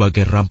peroleh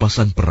sebagai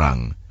rampasan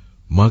perang,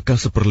 maka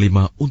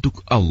 1/5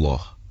 untuk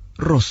Allah,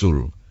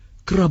 Rasul,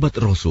 kerabat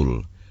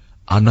Rasul,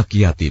 anak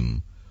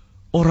yatim,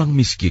 orang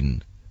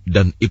miskin,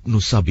 dan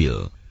ibnu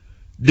sabil.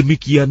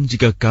 Demikian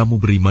jika kamu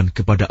beriman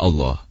kepada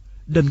Allah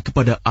dan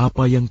kepada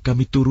apa yang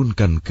kami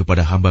turunkan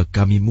kepada hamba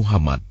kami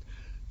Muhammad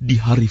di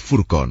hari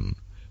Furqan,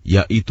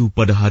 yaitu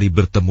pada hari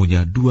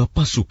bertemunya dua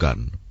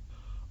pasukan.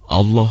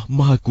 Allah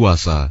Maha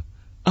Kuasa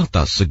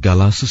atas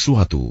segala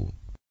sesuatu.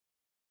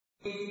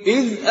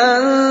 إِذْ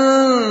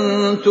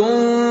أَنْتُمْ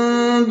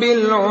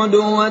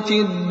بِالْعُدْوَةِ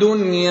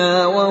الدُّنْيَا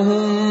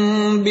وَهُمْ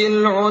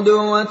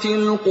بِالْعُدْوَةِ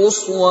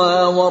الْقُصْوَى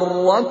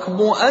وَالرَّكْبُ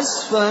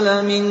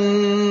أَسْفَلَ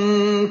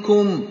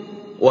مِنْكُمْ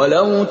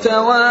وَلَوْ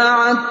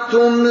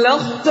تَوَاعَدتُّمْ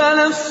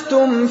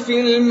لَاخْتَلَفْتُمْ فِي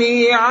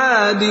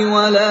الْمِيعَادِ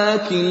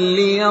وَلَكِنْ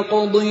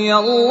لِيَقْضِيَ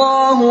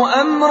اللَّهُ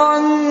أَمْرًا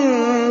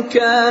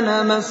كَانَ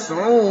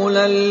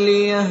مَفْعُولًا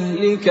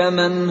لِيَهْلِكَ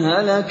مَنْ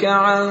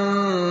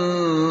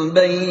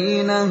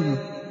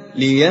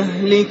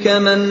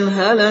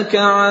هَلَكَ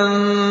عَنْ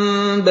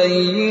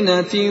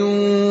بَيِّنَةٍ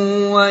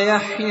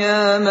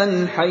وَيَحْيَى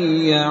مَنْ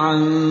حَيَّ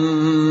عَنْ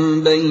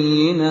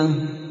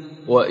بَيِّنَةٍ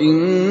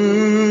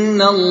وَإِنَّ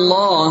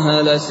اللَّهَ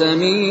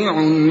لَسَمِيعٌ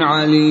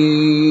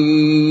عَلِيمٌ.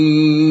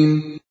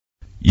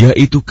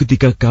 Yaitu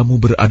ketika kamu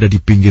berada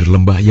di pinggir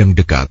lembah yang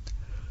dekat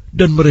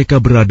dan mereka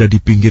berada di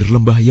pinggir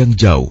lembah yang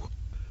jauh,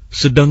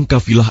 sedang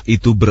kafilah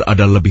itu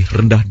berada lebih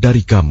rendah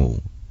dari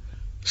kamu.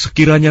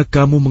 Sekiranya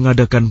kamu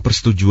mengadakan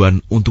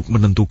persetujuan untuk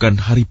menentukan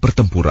hari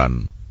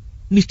pertempuran,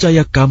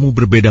 niscaya kamu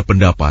berbeda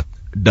pendapat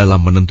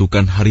dalam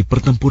menentukan hari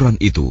pertempuran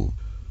itu.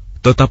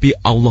 Tetapi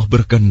Allah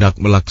berkehendak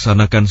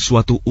melaksanakan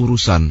suatu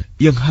urusan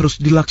yang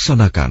harus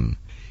dilaksanakan,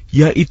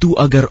 yaitu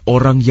agar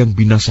orang yang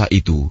binasa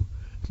itu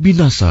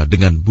binasa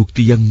dengan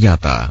bukti yang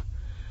nyata,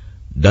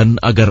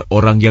 dan agar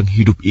orang yang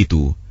hidup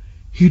itu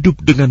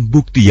hidup dengan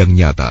bukti yang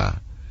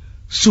nyata.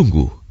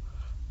 Sungguh,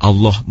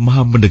 Allah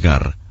Maha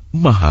Mendengar,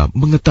 Maha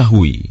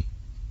Mengetahui.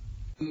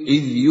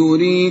 إِذْ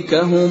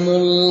يُرِيكَهُمُ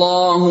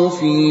اللَّهُ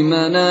فِي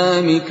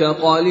مَنَامِكَ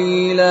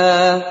قَلِيلًا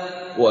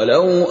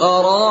وَلَوْ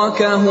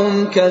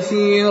أَرَاكَهُمْ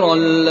كَثِيرًا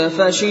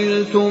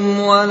لَفَشِلْتُمْ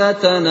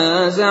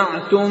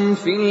وَلَتَنَازَعْتُمْ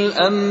فِي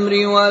الْأَمْرِ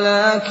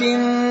وَلَكِنَّ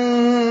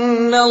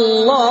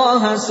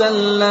اللَّهَ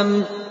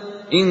سَلَّمَ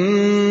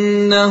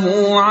إِنَّهُ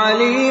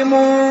عَلِيمٌ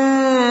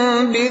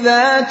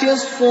بِذَاتِ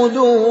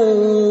الصُّدُورِ.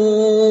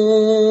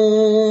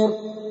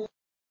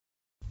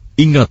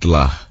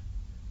 Ingatlah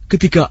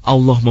ketika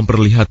Allah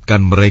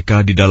memperlihatkan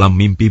mereka di dalam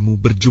mimpimu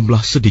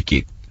berjumlah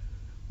sedikit,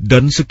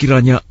 dan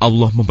sekiranya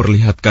Allah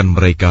memperlihatkan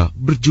mereka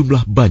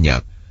berjumlah banyak,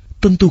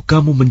 tentu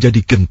kamu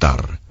menjadi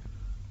gentar,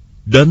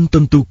 dan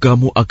tentu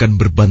kamu akan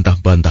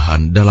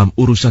berbantah-bantahan dalam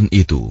urusan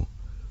itu.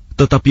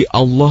 Tetapi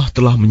Allah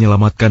telah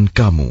menyelamatkan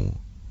kamu.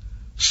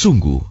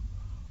 Sungguh,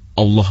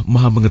 Allah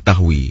Maha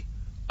Mengetahui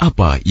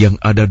apa yang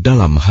ada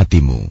dalam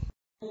hatimu.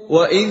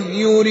 وَإِذْ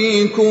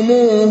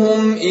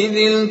يُرِيكُمُوهُمْ إِذِ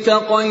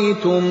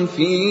الْتَقَيْتُمْ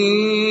فِي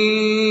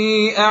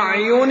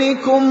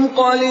أَعْيُنِكُمْ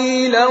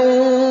قَلِيلًا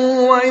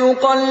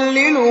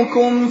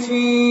وَيُقَلِّلُكُمْ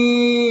فِي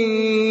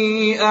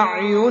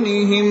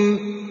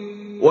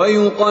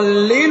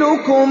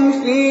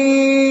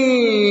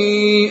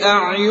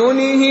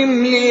أَعْيُنِهِمْ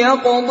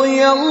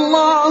لِيَقْضِيَ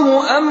اللَّهُ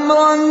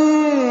أَمْرًا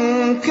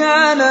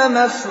كَانَ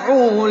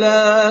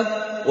مَفْعُولًا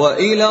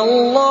وَإِلَى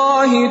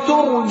اللَّهِ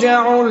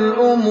تُرْجَعُ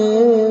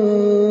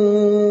الْأُمُورُ.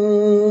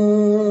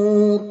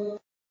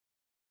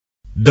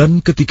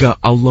 Dan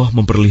ketika Allah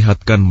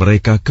memperlihatkan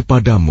mereka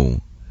kepadamu,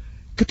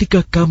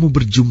 ketika kamu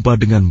berjumpa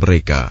dengan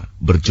mereka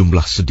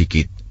berjumlah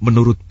sedikit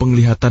menurut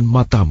penglihatan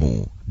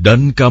matamu,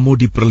 dan kamu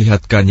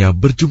diperlihatkannya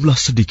berjumlah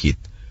sedikit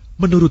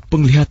menurut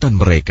penglihatan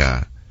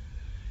mereka,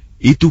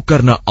 itu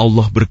karena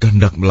Allah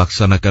berkehendak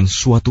melaksanakan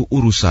suatu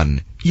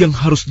urusan yang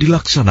harus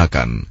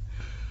dilaksanakan.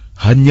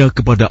 Hanya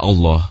kepada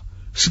Allah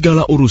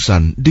segala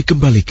urusan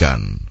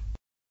dikembalikan.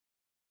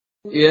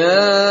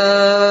 Ya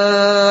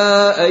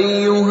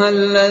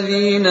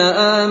ayyuhalladzina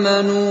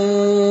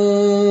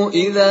amanu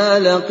idza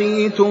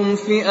laqitum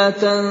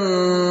fi'atan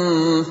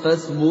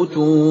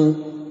fathbutu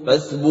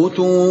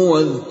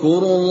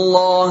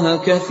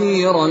wadhkurullaha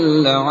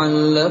katsiran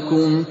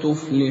la'allakum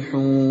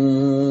tuflihun.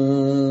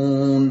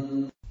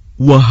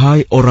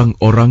 Wahai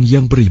orang-orang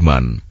yang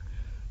beriman,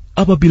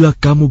 apabila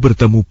kamu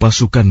bertemu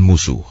pasukan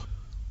musuh,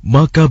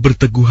 maka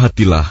berteguh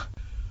hatilah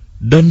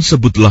dan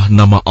sebutlah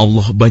nama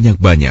Allah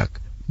banyak-banyak,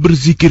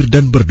 berzikir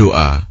dan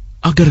berdoa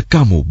agar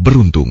kamu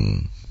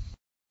beruntung.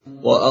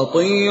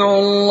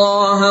 وَأَطِيعُوا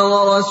اللَّهَ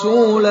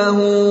وَرَسُولَهُ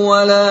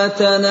وَلَا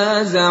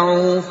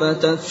تَنَازَعُوا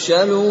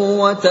فَتَفْشَلُوا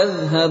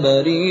وَتَذْهَبَ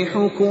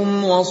رِيحُكُمْ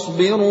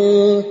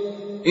وَاصْبِرُوا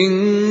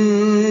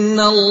إِنَّ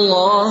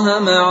اللَّهَ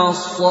مَعَ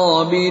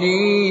الصَّابِرِينَ.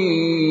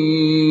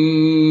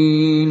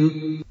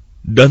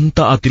 Dan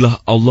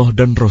taatilah Allah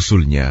dan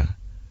Rasul-Nya,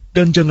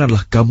 dan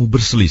janganlah kamu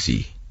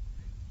berselisih,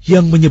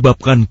 yang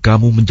menyebabkan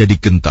kamu menjadi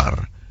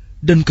gentar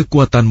dan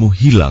kekuatanmu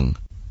hilang,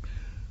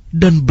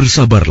 dan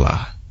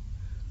bersabarlah.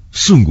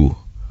 Sungguh,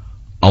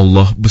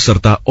 Allah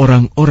beserta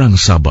orang-orang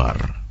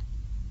sabar.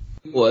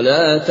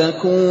 وَلَا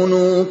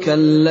تَكُونُوا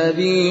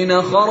كَالَّذِينَ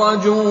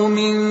خَرَجُوا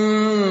مِنْ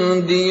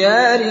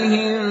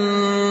دِيَارِهِمْ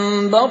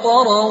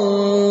بَطَرًا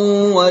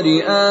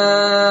وَرِئَاءَ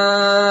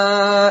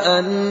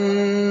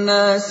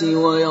النَّاسِ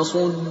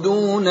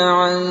وَيَصُدُّونَ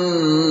عَنْ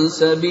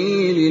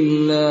سَبِيلِ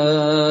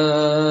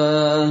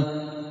اللَّهِ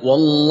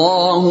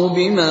وَاللَّهُ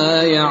بِمَا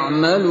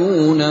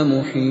يَعْمَلُونَ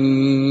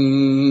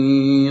مُحِيطٌ.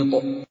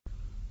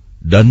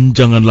 Dan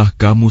janganlah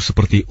kamu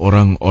seperti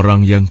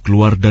orang-orang yang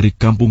keluar dari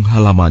kampung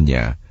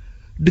halamannya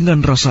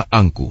dengan rasa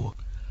angkuh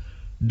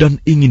dan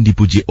ingin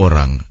dipuji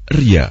orang,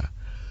 ria,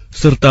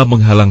 serta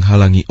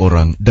menghalang-halangi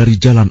orang dari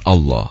jalan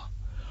Allah.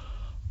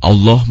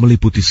 Allah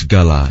meliputi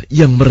segala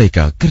yang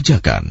mereka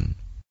kerjakan.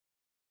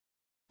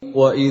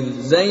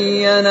 وَإِذْ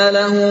زَيَّنَ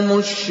لَهُمُ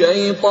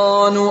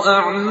الشَّيْطَانُ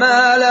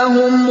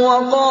أَعْمَالَهُمْ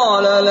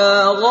وَقَالَ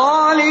لَا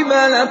غَالِبَ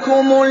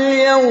لَكُمُ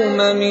الْيَوْمَ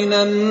مِنَ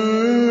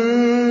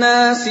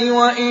النَّاسِ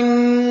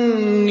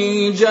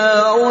وَإِنِّي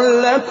جَارٌ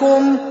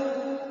لَكُمْ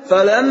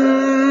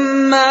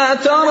فَلَمَّا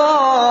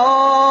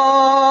تَرَاءَتِ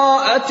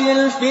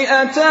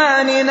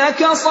الْفِئَتَانِ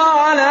نَكَصَ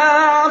عَلَى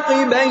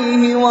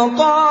عَقِبَيْهِ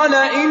وَقَالَ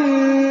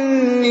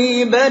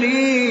إِنِّي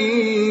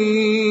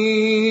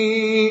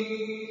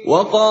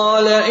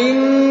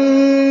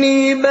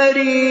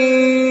بَرِيءٌ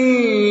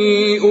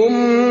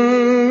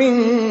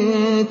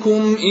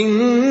مِّنكُمْ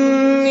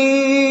إِنِّي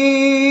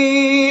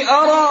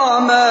أَرَىٰ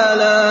مَا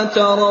لَا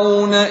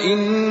تَرَوْنَ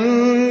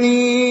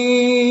إِنِّي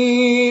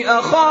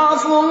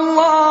أَخَافُ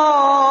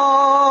اللَّهَ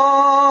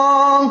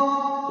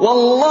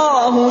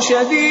وَاللَّهُ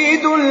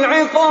شَدِيدُ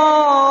الْعِقَابِ.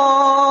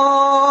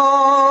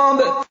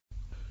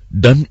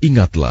 Dan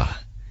ingatlah,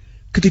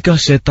 ketika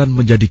setan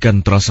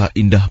menjadikan terasa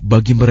indah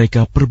bagi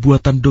mereka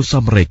perbuatan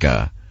dosa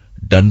mereka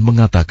dan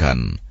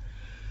mengatakan,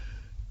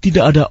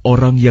 tidak ada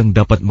orang yang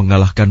dapat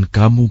mengalahkan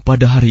kamu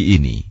pada hari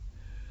ini.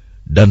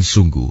 Dan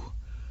sungguh,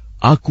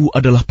 aku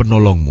adalah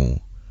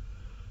penolongmu.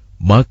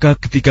 Maka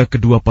ketika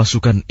kedua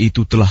pasukan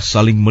itu telah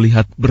saling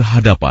melihat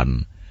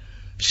berhadapan,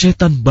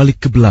 setan balik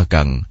ke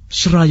belakang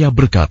seraya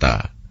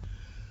berkata,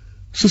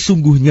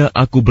 sesungguhnya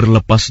aku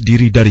berlepas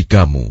diri dari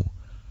kamu.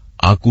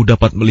 Aku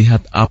dapat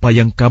melihat apa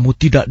yang kamu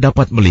tidak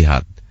dapat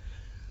melihat.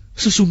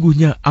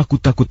 Sesungguhnya aku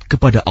takut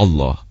kepada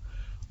Allah.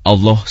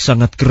 Allah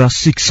sangat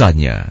keras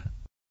siksanya.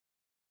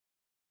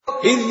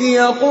 إِذْ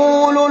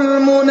يَقُولُ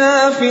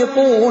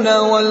الْمُنَافِقُونَ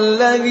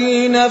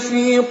وَالَّذِينَ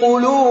فِي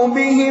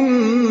قُلُوبِهِم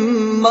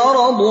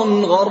مَّرَضٌ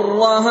غَرَّ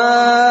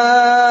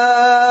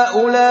هَٰؤُلَاءِ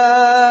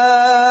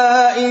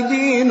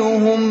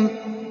دِينُهُمْ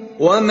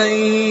وَمَن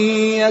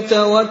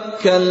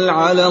يَتَوَكَّلْ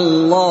عَلَى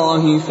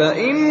اللَّهِ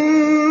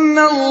فَإِنَّ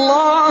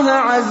اللَّهَ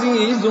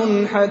عَزِيزٌ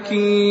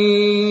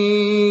حَكِيمٌ.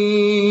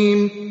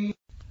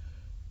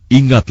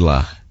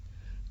 Ingatlah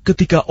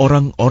ketika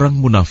orang-orang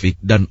munafik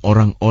dan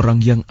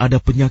orang-orang yang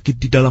ada penyakit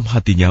di dalam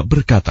hatinya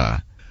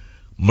berkata,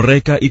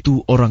 mereka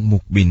itu orang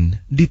mukmin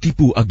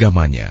ditipu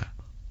agamanya.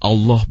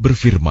 Allah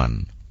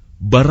berfirman,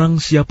 barang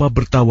siapa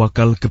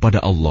bertawakal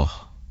kepada Allah,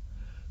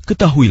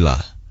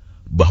 ketahuilah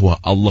bahwa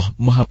Allah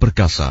Maha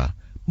Perkasa,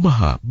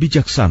 Maha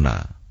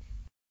Bijaksana.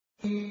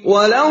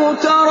 وَلَوْ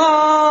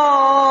تَرَىٰ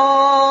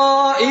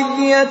إِذْ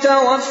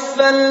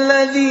يَتَوَفَّى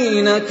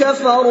الَّذِينَ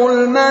كَفَرُوا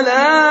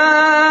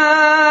الْمَلَائِكَةُ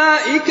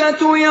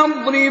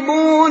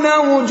يَضْرِبُونَ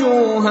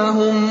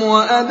وُجُوهَهُمْ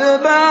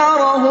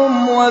وَأَدْبَارَهُمْ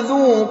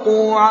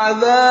وَذُوقُوا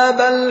عَذَابَ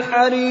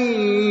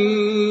الْحَرِيقِ.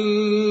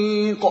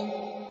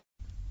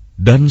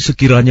 Dan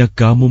sekiranya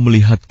kamu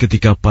melihat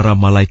ketika para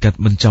malaikat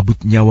mencabut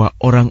nyawa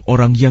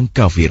orang-orang yang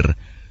kafir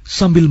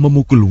sambil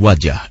memukul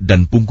wajah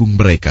dan punggung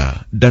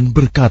mereka dan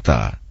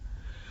berkata,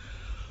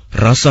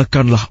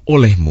 rasakanlah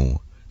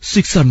olehmu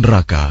siksa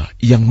neraka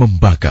yang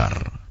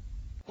membakar.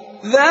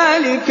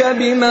 ذَلِكَ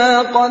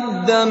بِمَا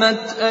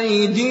قَدَّمَتْ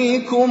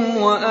أَيْدِيكُمْ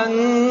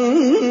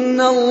وَأَنَّ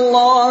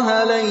اللَّهَ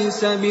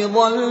لَيْسَ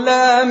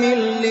بِظَلَّامٍ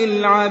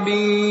لِلْعَبِيدِ.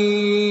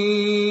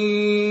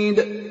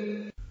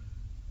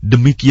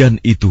 Demikian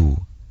itu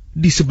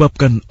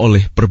disebabkan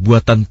oleh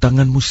perbuatan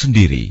tanganmu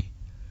sendiri,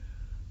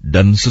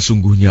 dan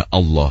sesungguhnya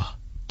Allah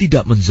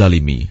tidak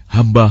menzalimi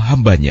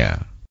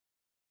hamba-hambanya.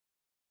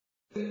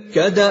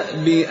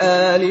 كَدَأْبِ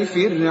آلِ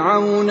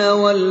فِرْعَوْنَ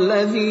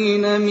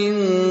وَالَّذِينَ مِن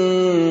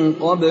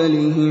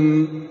قَبْلِهِمْ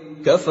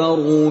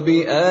كَفَرُوا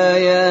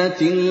بِآيَاتِ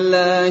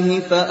اللَّهِ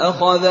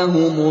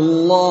فَأَخَذَهُمُ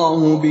اللَّهُ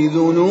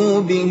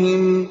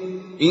بِذُنُوبِهِمْ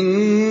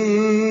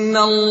إِنَّ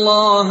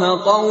اللَّهَ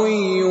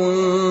قَوِيٌّ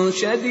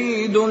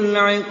شَدِيدُ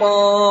الْعِقَابِ.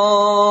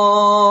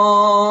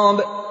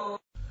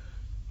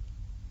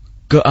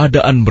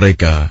 Keadaan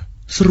mereka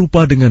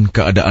serupa dengan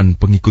keadaan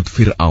pengikut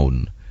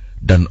Fir'aun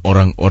dan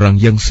orang-orang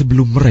yang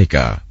sebelum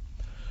mereka.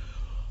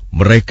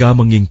 Mereka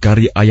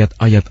mengingkari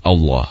ayat-ayat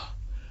Allah,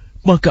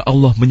 maka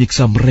Allah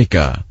menyiksa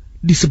mereka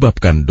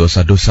disebabkan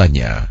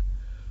dosa-dosanya.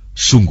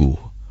 Sungguh,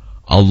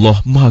 Allah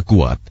Maha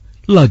Kuat,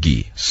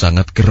 lagi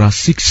sangat keras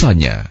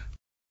siksanya.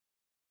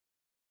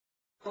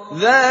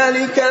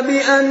 ذَلِكَ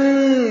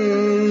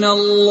بِأَنَّ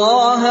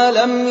اللَّهَ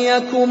لَمْ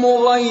يَكُ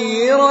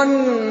مُغَيِّرًا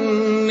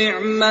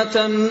نِعْمَةً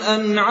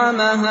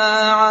أَنْعَمَهَا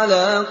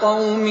عَلَى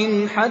قَوْمٍ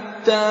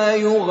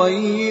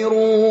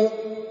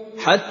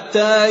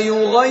حَتَّى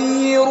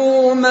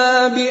يُغَيِّرُوا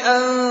مَا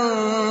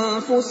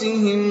بِأَنفُسِهِمْ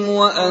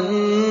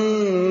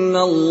وَأَنَّ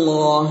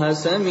اللَّهَ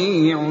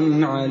سَمِيعٌ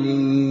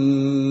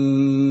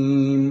عَلِيمٌ.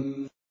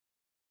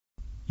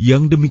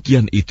 Yang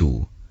demikian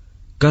itu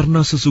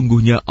karena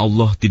sesungguhnya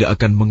Allah tidak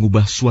akan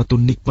mengubah suatu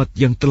nikmat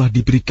yang telah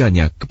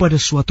diberikannya kepada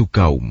suatu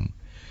kaum,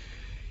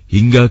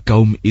 hingga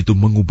kaum itu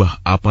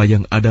mengubah apa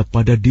yang ada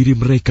pada diri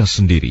mereka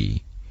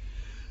sendiri.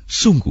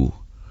 Sungguh,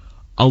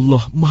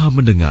 Allah Maha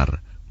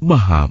Mendengar,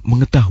 Maha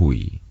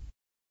Mengetahui.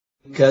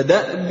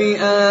 كَدَأْبِ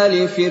آلِ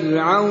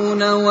فِرْعَوْنَ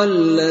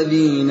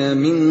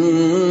وَالَّذِينَ مِن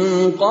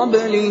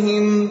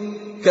قَبْلِهِمْ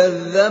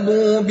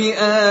كذبوا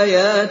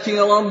بآيات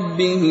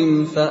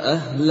ربهم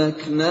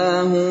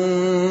فأهلكناهم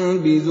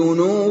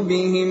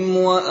بذنوبهم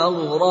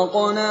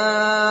وأغرقنا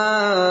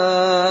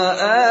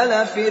آل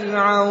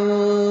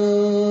فرعون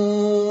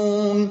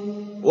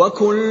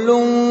وكل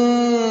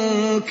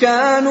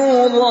كانوا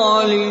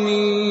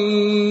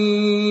ظالمين.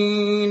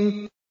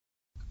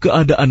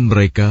 Keadaan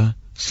mereka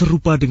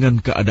serupa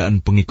dengan keadaan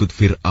pengikut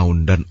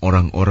Fir'aun dan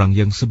orang-orang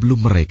yang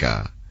sebelum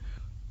mereka.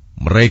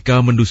 Mereka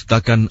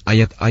mendustakan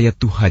ayat-ayat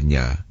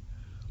Tuhannya,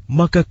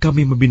 maka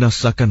kami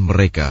membinasakan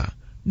mereka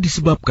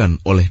disebabkan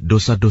oleh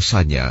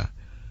dosa-dosanya,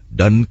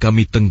 dan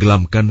kami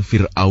tenggelamkan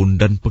Fir'aun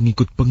dan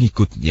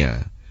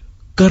pengikut-pengikutnya,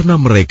 karena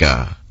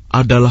mereka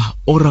adalah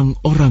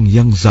orang-orang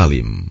yang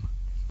zalim.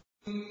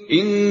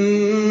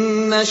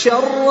 Inna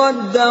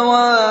syarrad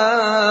dawab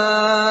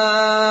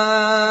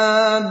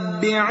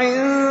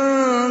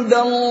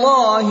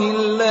 'indallahi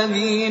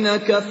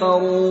alladhina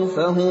kafaru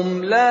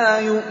fahum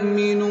la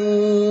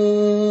yu'minun.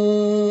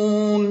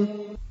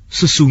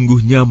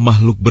 Sesungguhnya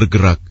makhluk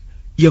bergerak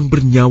yang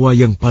bernyawa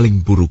yang paling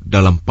buruk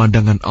dalam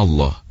pandangan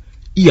Allah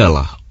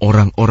ialah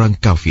orang-orang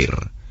kafir,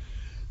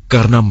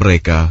 karena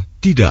mereka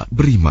tidak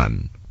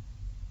beriman.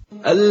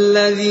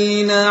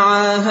 الذين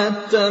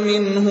عاهدت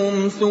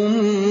منهم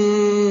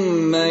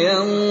ثم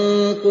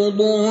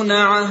ينقضون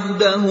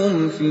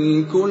عهدهم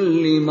في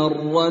كل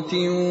مرة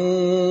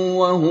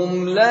وهم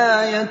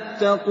لا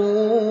يتقون.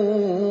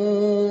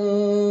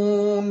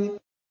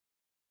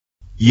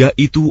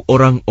 Yaitu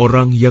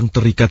orang-orang yang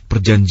terikat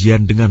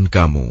perjanjian dengan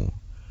kamu,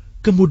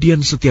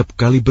 kemudian setiap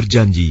kali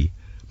berjanji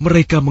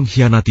mereka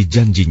mengkhianati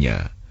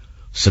janjinya,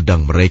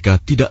 sedang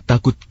mereka tidak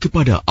takut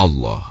kepada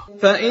Allah.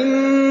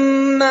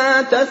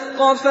 فَإِمَّا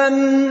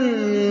تَثْقَفَنَّهُمْ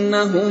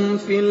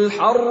فِي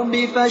الْحَرْبِ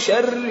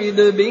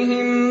فَشَرِّدْ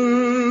بِهِمْ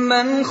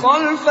مَنْ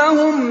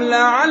خَلْفَهُمْ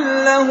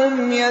لَعَلَّهُمْ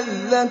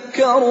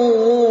يَذَّكَّرُونَ.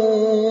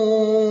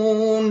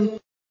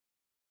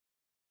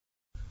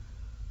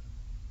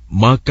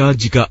 Maka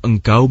jika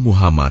engkau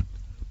Muhammad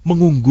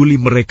mengungguli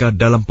mereka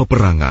dalam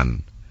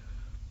peperangan,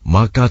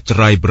 maka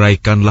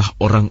cerai-beraikanlah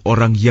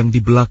orang-orang yang di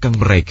belakang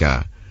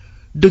mereka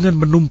dengan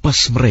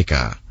menumpas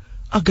mereka,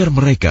 agar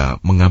mereka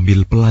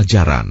mengambil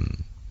pelajaran.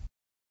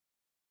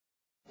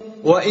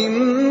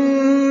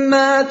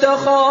 وَإِمَّا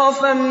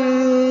تَخَافَنَّ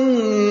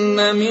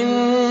مِنْ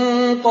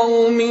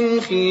قَوْمٍ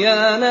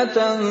خِيَانَةً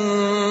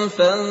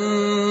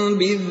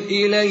فَانبِذْ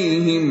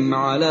إِلَيْهِمْ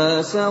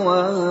عَلَى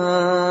سَوَاءٍ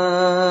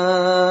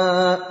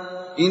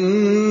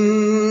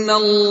إِنَّ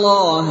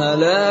اللَّهَ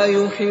لَا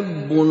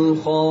يُحِبُّ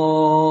الْخَائِنِينَ.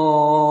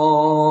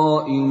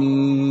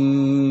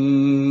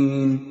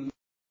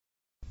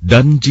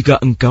 Dan jika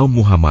engkau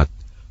Muhammad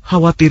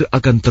khawatir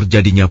akan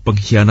terjadinya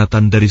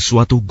pengkhianatan dari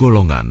suatu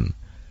golongan,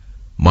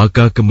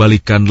 maka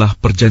kembalikanlah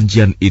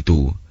perjanjian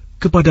itu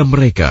kepada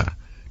mereka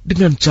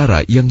dengan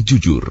cara yang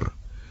jujur.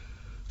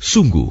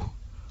 Sungguh,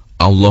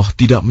 Allah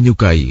tidak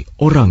menyukai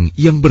orang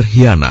yang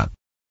berkhianat.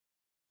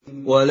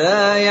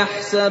 وَلَا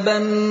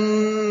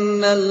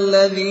يَحْسَبَنَّ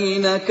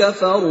الَّذِينَ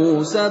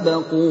كَفَرُوا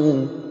سَبَقُوا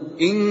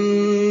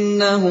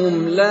إِنَّهُمْ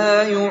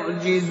لَا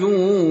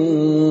يُعْجِزُونَ.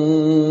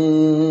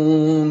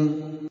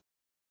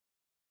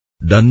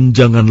 Dan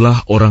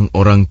janganlah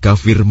orang-orang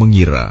kafir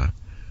mengira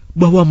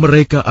bahwa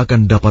mereka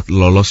akan dapat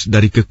lolos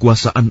dari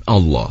kekuasaan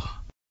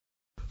Allah.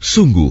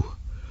 Sungguh,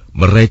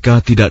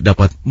 mereka tidak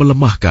dapat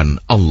melemahkan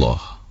Allah.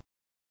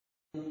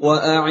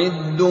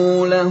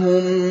 وَأَعِدُّوا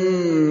لَهُم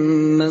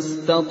مَّا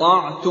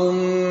اسْتَطَعْتُم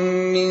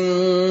مِّن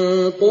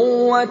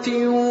قُوَّةٍ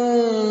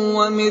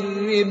وَمِن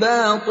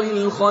رِّبَاطِ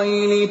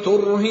الْخَيْلِ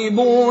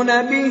تُرْهِبُونَ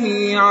بِهِ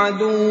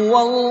عَدُوَّ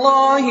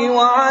اللَّهِ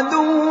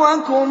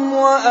وَعَدُوَّكُمْ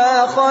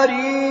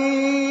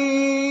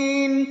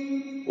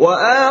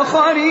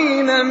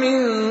وَآخَرِينَ مِن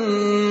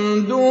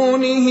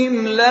دُونِهِمْ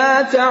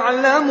لَا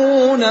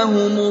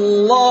تَعْلَمُونَهُمُ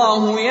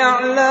اللَّهُ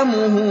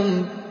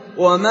يَعْلَمُهُمْ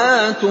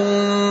وَمَا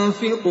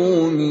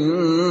تُنفِقُوا مِن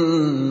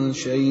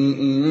شَيْءٍ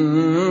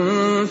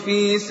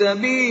فِي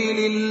سَبِيلِ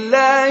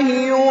اللَّهِ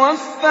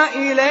يُوَفَّ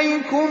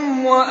إِلَيْكُمْ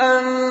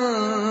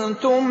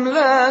وَأَنْتُمْ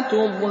لَا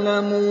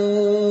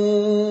تُظْلَمُونَ.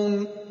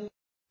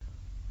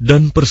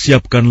 Dan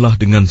persiapkanlah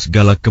dengan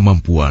segala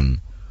kemampuan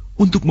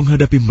untuk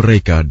menghadapi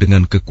mereka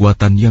dengan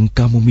kekuatan yang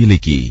kamu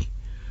miliki,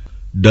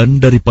 dan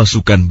dari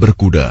pasukan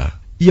berkuda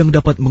yang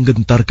dapat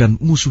menggentarkan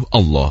musuh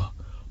Allah,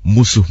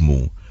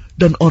 musuhmu,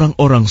 dan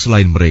orang-orang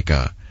selain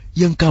mereka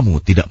yang kamu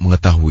tidak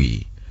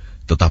mengetahui,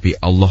 tetapi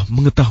Allah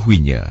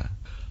mengetahuinya.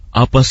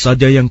 Apa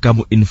saja yang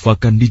kamu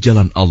infakkan di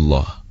jalan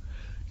Allah,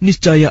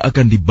 niscaya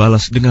akan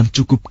dibalas dengan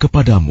cukup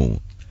kepadamu,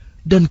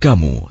 dan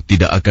kamu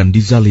tidak akan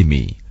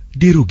dizalimi,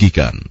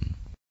 dirugikan.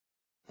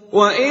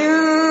 وَإِن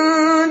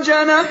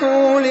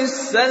جَنَحُوا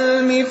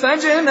لِلسَّلْمِ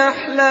فَاجْنَحْ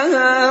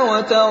لَهَا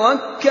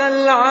وَتَوَكَّلْ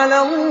عَلَى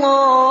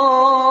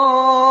اللَّهِ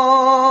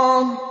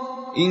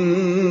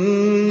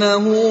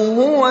إِنَّهُ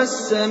هُوَ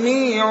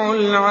السَّمِيعُ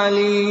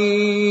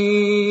الْعَلِيمُ.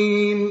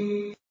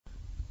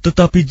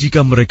 Tetapi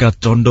jika mereka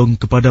condong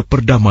kepada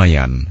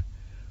perdamaian,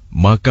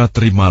 maka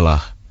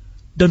terimalah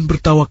dan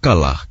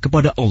bertawakallah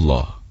kepada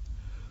Allah.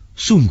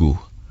 Sungguh,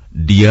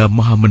 Dia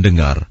Maha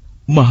mendengar,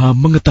 Maha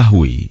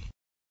Mengetahui.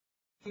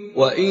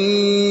 وَإِن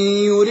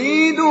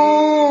يُرِيدُوا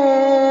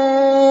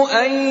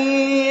أَن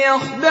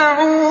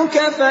يَخْدَعُوكَ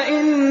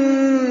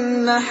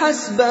فَإِنَّ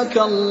حَسْبَكَ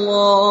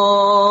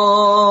اللَّهُ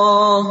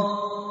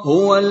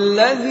هُوَ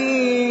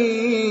الَّذِي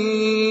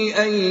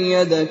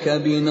أَيَّدَكَ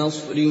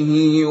بِنَصْرِهِ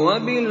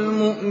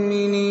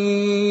وَبِالْمُؤْمِنِينَ.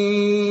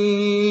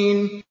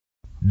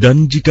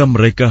 Dan jika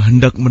mereka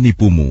hendak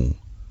menipumu,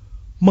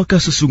 maka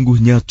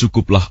sesungguhnya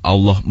cukuplah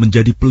Allah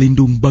menjadi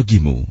pelindung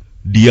bagimu.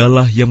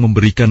 Dialah yang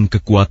memberikan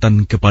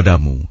kekuatan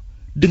kepadamu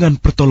dengan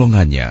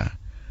pertolongannya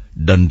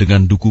dan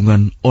dengan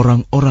dukungan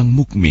orang-orang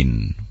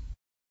mukmin.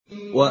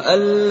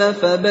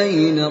 وَأَلَّفَ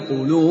بَيْنَ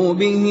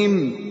قُلُوبِهِمْ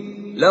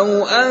لَوْ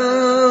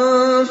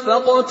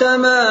أَنفَقْتَ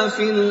مَا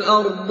فِي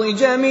الْأَرْضِ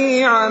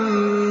جَمِيعًا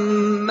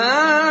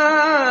مَا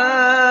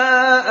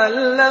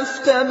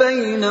أَلَّفْتَ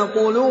بَيْنَ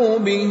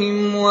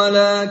قُلُوبِهِمْ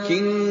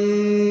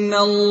وَلَكِنَّ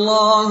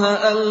اللَّهَ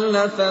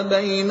أَلَّفَ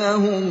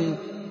بَيْنَهُمْ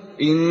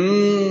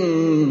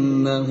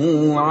إِنَّهُ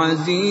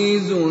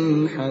عَزِيزٌ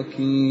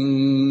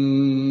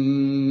حَكِيمٌ.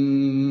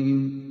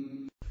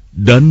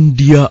 Dan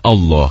Dia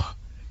Allah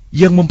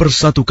yang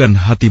mempersatukan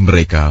hati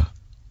mereka,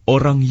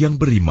 orang yang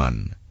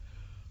beriman.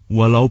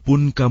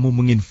 Walaupun kamu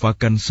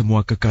menginfakkan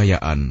semua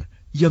kekayaan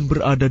yang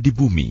berada di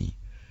bumi,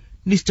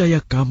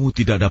 niscaya kamu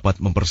tidak dapat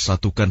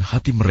mempersatukan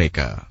hati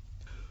mereka.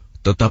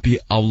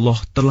 Tetapi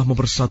Allah telah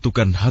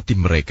mempersatukan hati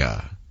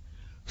mereka.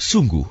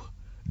 Sungguh,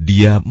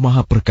 Dia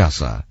Maha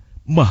Perkasa,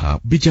 Maha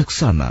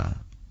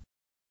Bijaksana.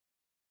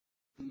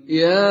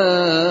 يا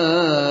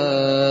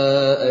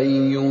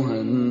أيها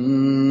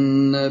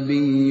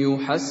النبي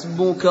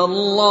حسبك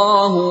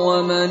الله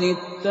ومن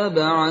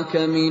اتبعك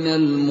من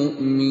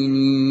المؤمنين.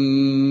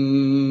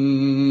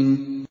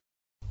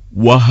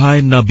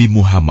 Wahai Nabi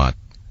Muhammad,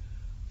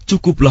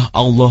 cukuplah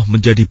Allah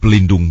menjadi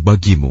pelindung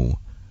bagimu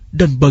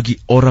dan bagi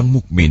orang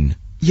mukmin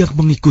yang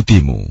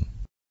mengikutimu.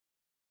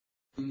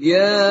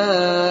 يا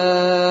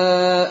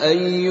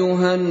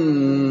أيها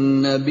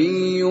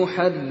النبي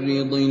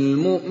حرض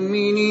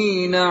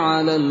المؤمنين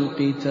على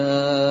القتال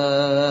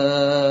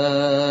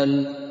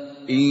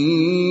إن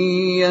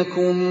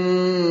يكن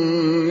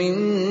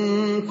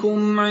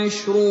منكم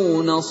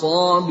 20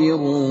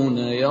 صابرون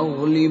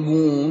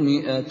يغلبوا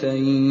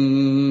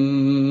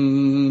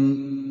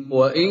 200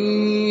 وإن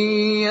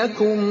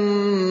يكن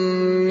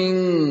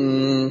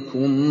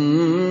منكم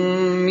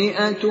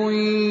 100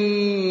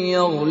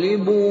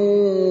 يغلبوا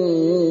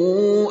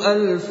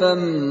 1,000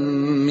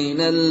 من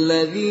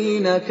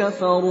الذين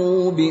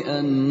كفروا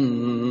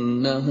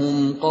بأنهم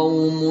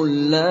قوم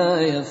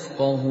لا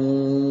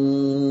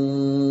يفقهون.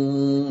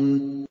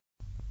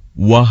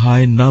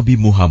 Wahai Nabi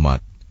Muhammad,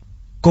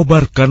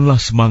 kobarkanlah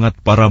semangat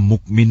para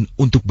mukmin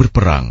untuk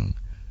berperang.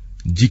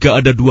 Jika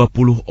ada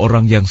 20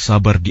 orang yang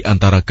sabar di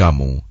antara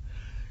kamu,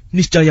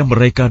 niscaya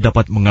mereka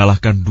dapat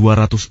mengalahkan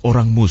 200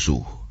 orang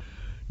musuh.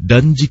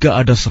 Dan jika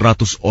ada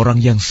 100 orang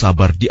yang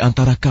sabar di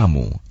antara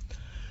kamu,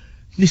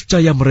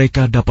 niscaya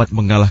mereka dapat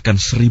mengalahkan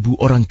 1,000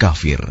 orang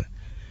kafir.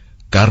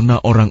 Karena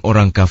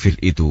orang-orang kafir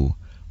itu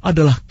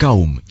adalah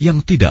kaum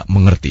yang tidak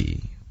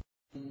mengerti.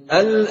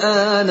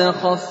 الآن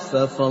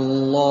خفف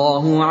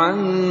الله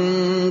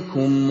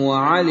عنكم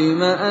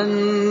وعلم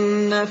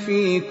أن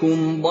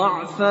فيكم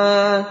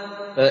ضعفا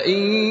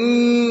فإن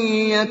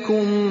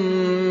يكن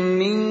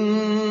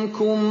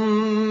منكم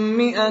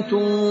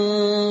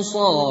 100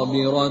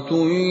 صابرة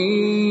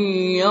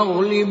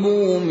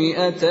يغلبوا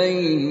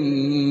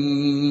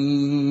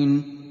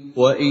 200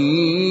 وإن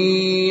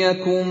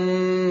يكن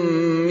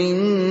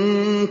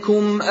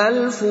منكم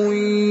 1,000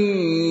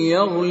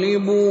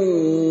 يغلبوا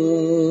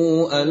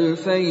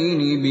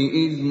 2,000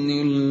 بإذن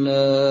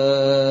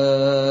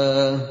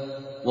الله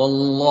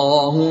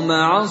والله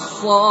مع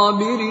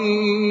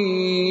الصابرين.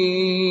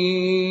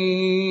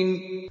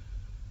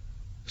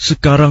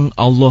 Sekarang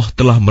Allah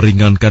telah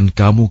meringankan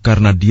kamu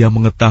karena Dia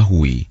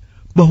mengetahui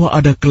bahwa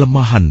ada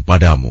kelemahan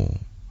padamu.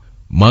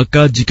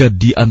 Maka jika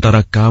di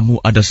antara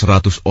kamu ada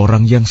 100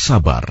 orang yang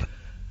sabar,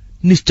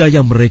 niscaya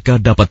mereka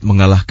dapat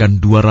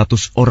mengalahkan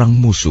 200 orang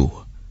musuh.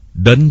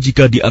 Dan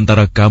jika di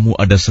antara kamu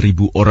ada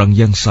 1,000 orang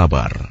yang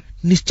sabar,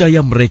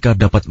 niscaya mereka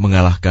dapat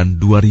mengalahkan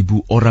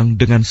 2,000 orang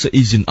dengan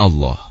seizin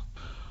Allah.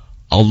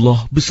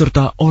 Allah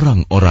beserta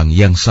orang-orang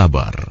yang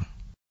sabar.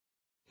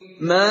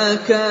 ما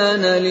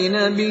كان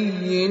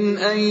لنبي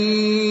أن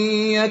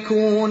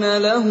يكون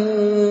له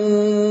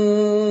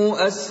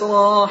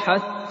أسرى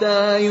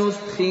حتى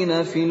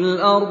يثخن في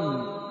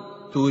الأرض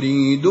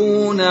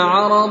تريدون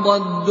عرض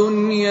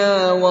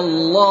الدنيا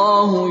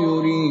والله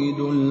يريد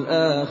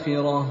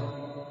الآخرة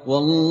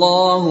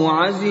والله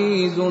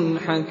عزيز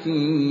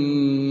حكيم.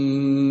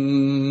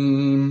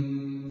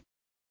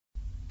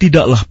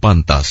 Tidaklah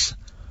pantas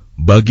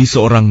bagi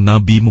seorang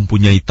nabi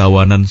mempunyai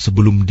tawanan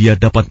sebelum dia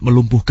dapat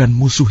melumpuhkan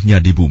musuhnya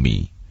di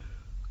bumi.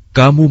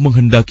 Kamu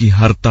menghendaki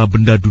harta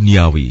benda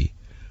duniawi,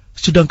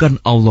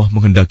 sedangkan Allah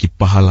menghendaki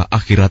pahala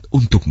akhirat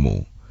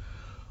untukmu.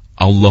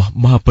 Allah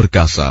Maha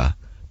Perkasa,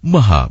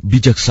 Maha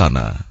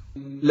Bijaksana.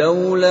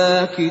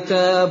 لولا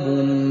كتاب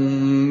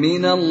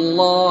من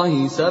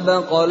الله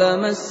سبق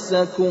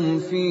لمسكم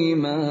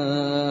فيما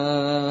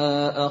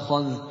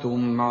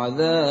أخذتم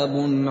عذاب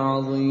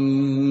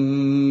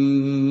عظيم.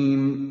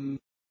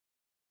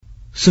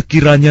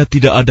 Sekiranya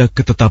tidak ada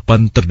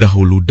ketetapan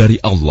terdahulu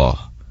dari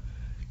Allah,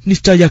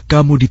 niscaya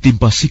kamu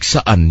ditimpa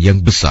siksaan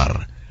yang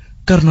besar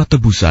karena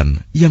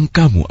tebusan yang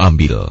kamu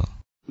ambil.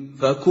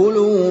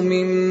 فَكُلُوا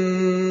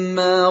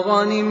مِمَّا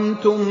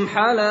غَنِمْتُمْ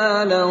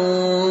حَلَالًا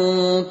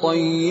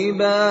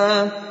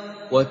طَيِّبًا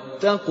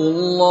وَاتَّقُوا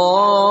اللَّهَ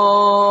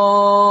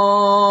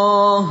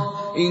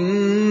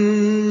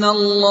إِنَّ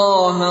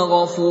اللَّهَ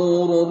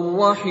غَفُورٌ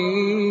رَّحِيمٌ.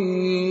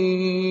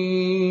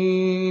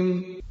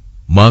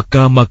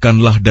 Maka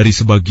makanlah dari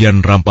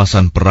sebagian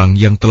rampasan perang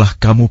yang telah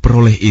kamu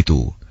peroleh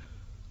itu,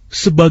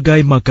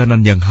 sebagai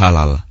makanan yang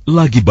halal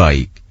lagi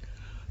baik,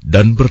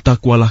 dan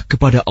bertakwalah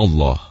kepada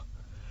Allah.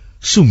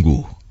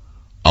 Sungguh,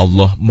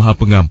 Allah Maha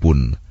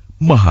Pengampun,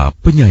 Maha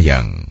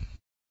Penyayang.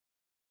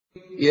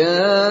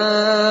 يا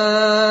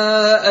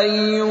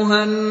أيها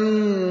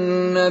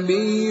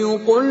النبي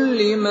قل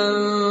لمن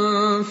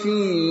في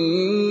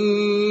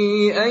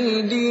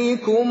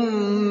أيديكم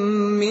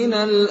من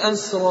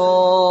الأسرى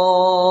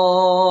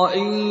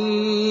إن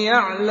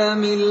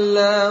يعلم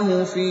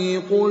الله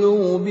في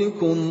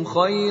قلوبكم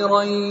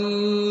خيرا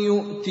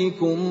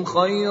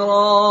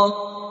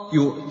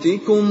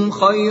يؤتكم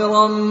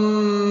خيرا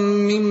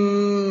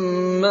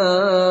مما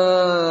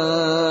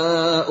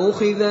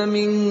أخذ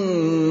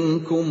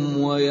منكم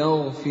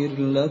ويغفر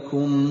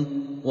لكم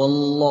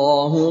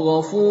والله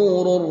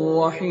غفور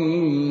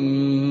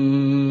رحيم.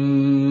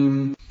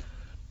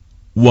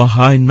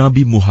 Wahai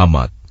Nabi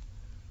Muhammad,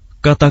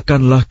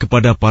 katakanlah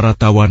kepada para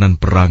tawanan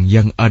perang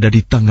yang ada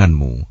di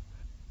tanganmu,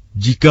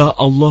 jika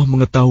Allah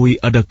mengetahui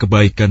ada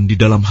kebaikan di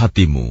dalam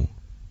hatimu,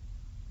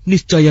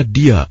 niscaya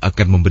Dia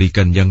akan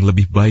memberikan yang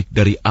lebih baik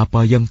dari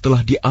apa yang telah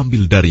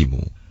diambil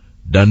darimu,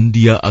 dan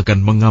Dia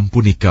akan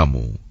mengampuni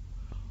kamu.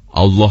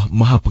 Allah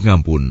Maha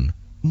Pengampun,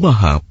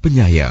 Maha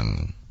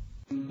Penyayang.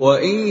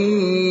 وَإِن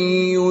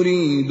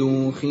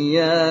يُرِيدُوا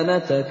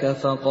خِيَانَتَكَ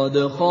فَقَدْ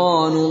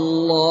خَانُوا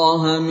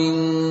اللَّهَ مِن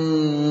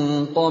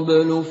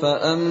قَبْلُ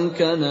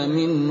فَأَمْكَنَ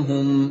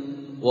مِنْهُمْ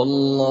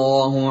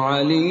وَاللَّهُ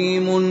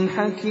عَلِيمٌ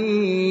حَكِيمٌ.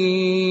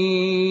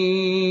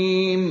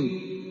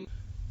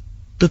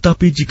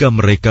 Tetapi jika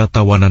mereka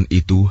tawanan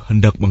itu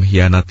hendak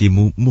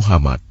mengkhianatimu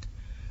Muhammad,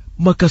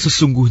 maka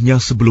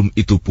sesungguhnya sebelum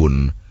itu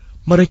pun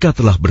mereka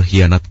telah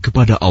berkhianat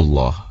kepada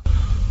Allah.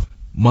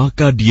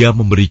 Maka Dia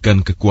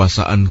memberikan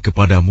kekuasaan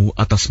kepadamu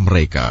atas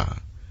mereka.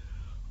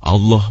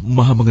 Allah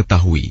Maha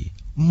Mengetahui,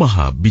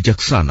 Maha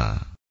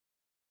Bijaksana.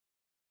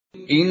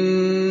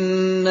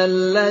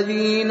 Innal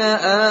ladzina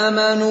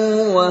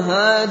amanu wa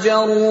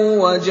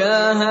hajaru wa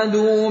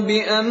jahadu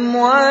bi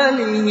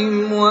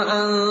amwalihim wa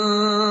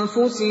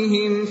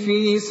anfusihim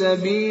fi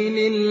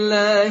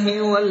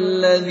sabilillahi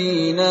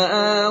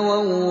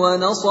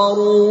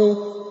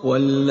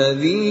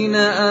والذين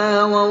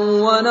آووا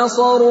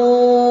ونصروا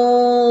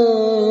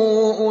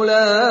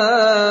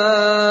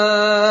أولئك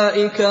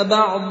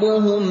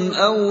بعضهم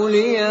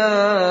أولياء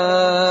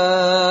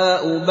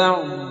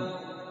بعض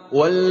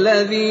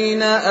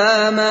والذين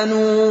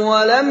آمنوا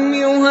ولم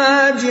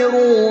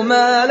يهاجروا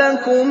ما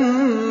لكم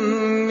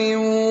من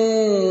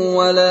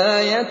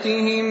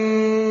ولايتهم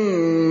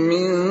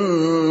من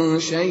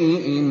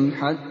شيء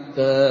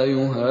حتى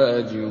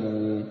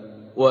يهاجروا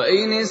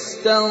وَإِنِ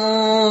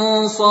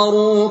اسْتَنصَرُوكُمْ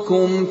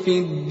فِي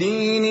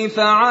الدِّينِ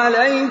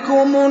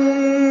فَعَلَيْكُمُ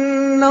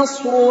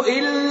النَّصْرُ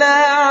إِلَّا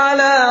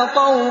عَلَى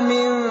قَوْمٍ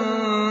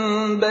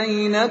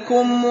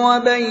بَيْنَكُمْ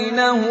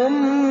وَبَيْنَهُم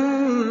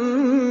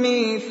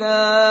مِّيثَاقٌ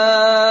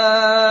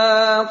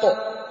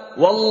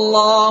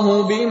وَاللَّهُ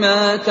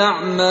بِمَا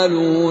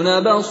تَعْمَلُونَ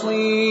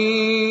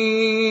بَصِيرٌ.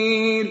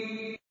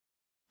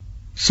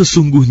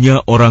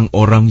 Sesungguhnya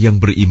orang-orang yang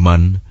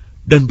beriman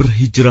dan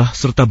berhijrah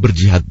serta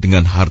berjihad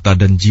dengan harta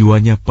dan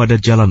jiwanya pada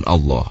jalan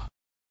Allah,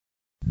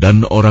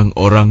 dan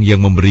orang-orang yang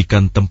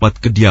memberikan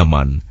tempat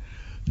kediaman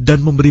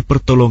dan memberi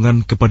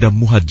pertolongan kepada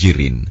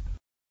muhajirin,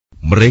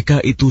 mereka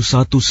itu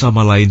satu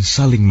sama lain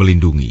saling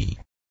melindungi.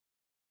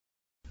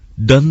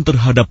 Dan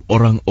terhadap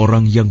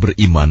orang-orang yang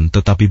beriman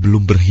tetapi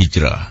belum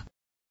berhijrah,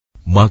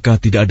 maka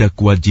tidak ada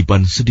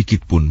kewajiban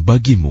sedikit pun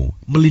bagimu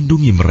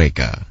melindungi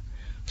mereka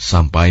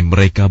sampai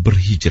mereka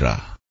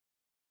berhijrah.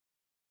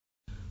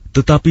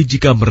 Tetapi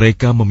jika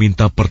mereka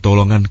meminta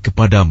pertolongan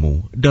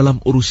kepadamu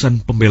dalam urusan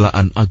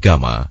pembelaan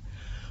agama,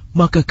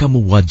 maka kamu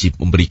wajib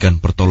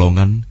memberikan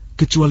pertolongan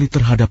kecuali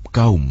terhadap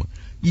kaum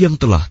yang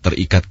telah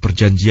terikat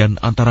perjanjian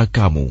antara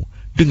kamu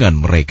dengan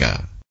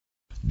mereka.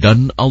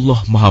 Dan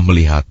Allah Maha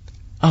melihat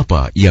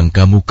apa yang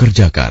kamu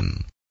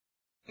kerjakan.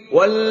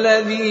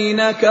 وَالَّذِينَ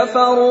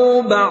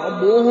كَفَرُوا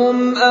بَعْضُهُمْ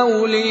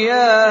أَوْلِيَاءُ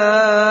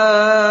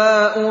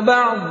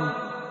بَعْضٍ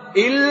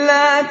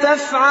إِلَّا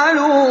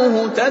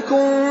تَفْعَلُوهُ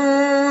تَكُنْ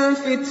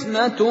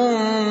فِتْنَةٌ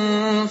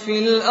فِي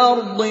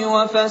الْأَرْضِ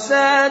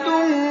وَفَسَادٌ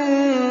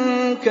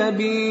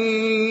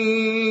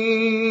كَبِيرٌ.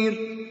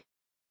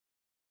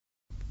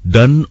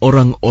 Dan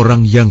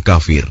orang-orang yang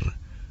kafir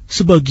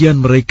sebagian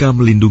mereka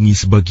melindungi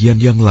sebagian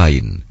yang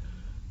lain.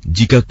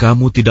 Jika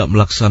kamu tidak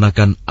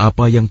melaksanakan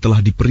apa yang telah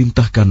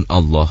diperintahkan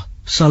Allah,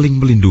 saling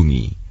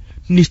melindungi,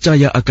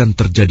 niscaya akan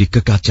terjadi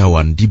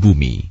kekacauan di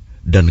bumi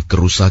dan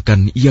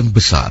kerusakan yang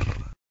besar.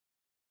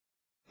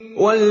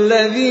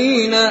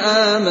 وَالَّذِينَ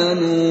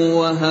آمَنُوا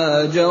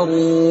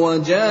وَهَاجَرُوا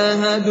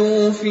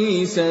وَجَاهَدُوا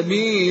فِي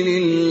سَبِيلِ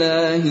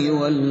اللَّهِ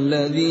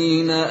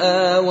وَالَّذِينَ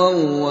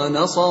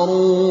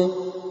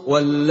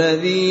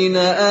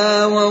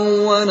آوَوا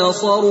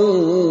وَّنَصَرُوا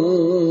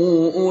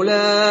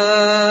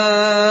أُولَئِكَ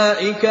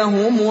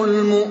هُمُ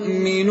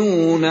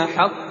الْمُؤْمِنُونَ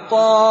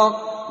حَقًّا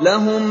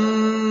لَهُم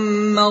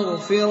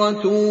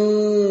مَّغْفِرَةٌ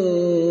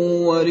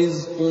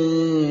وَرِزْقٌ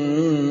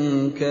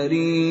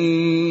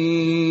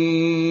كَرِيمٌ.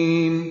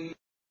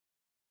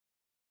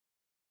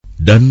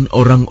 Dan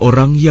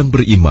orang-orang yang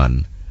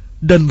beriman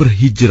dan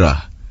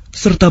berhijrah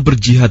serta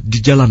berjihad di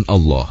jalan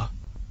Allah,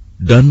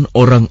 dan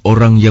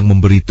orang-orang yang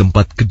memberi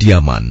tempat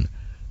kediaman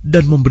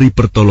dan memberi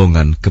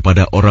pertolongan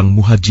kepada orang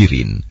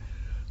muhajirin,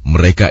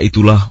 mereka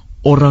itulah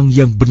orang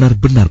yang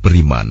benar-benar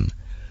beriman.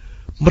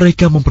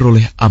 Mereka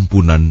memperoleh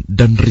ampunan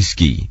dan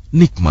rizki,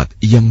 nikmat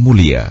yang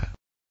mulia.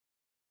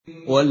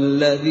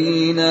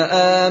 وَالَّذِينَ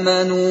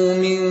آمَنُوا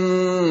مِن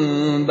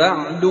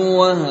بَعْدُ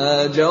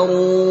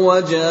وَهَاجَرُوا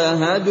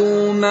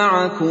وَجَاهَدُوا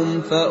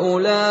مَعَكُمْ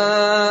فَأُولَئِكَ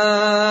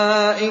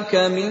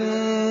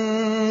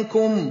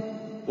مِنكُمْ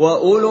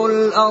وَأُولُو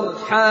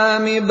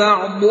الْأَرْحَامِ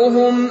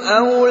بَعْضُهُمْ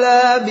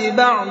أَوْلَى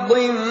بِبَعْضٍ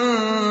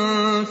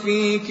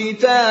فِي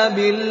كِتَابِ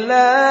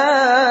اللَّهِ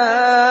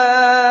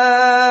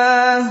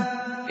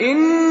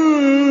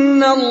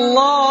إِنَّ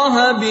اللَّهَ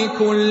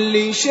بِكُلِّ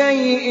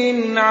شَيْءٍ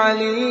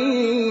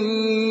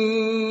عَلِيمٌ.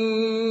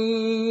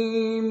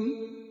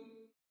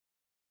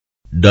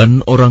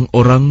 Dan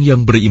orang-orang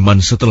yang beriman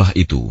setelah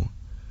itu,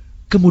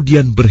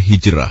 kemudian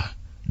berhijrah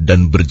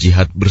dan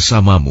berjihad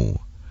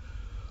bersamamu,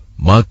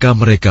 maka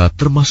mereka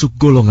termasuk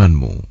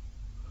golonganmu.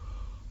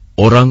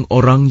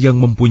 Orang-orang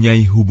yang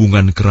mempunyai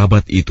hubungan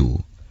kerabat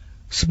itu,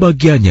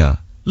 sebagiannya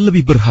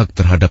lebih berhak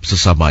terhadap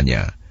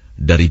sesamanya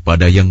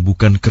daripada yang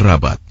bukan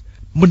kerabat,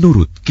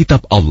 menurut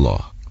kitab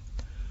Allah.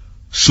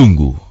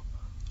 Sungguh,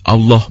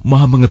 Allah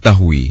Maha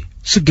mengetahui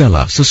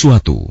segala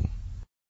sesuatu.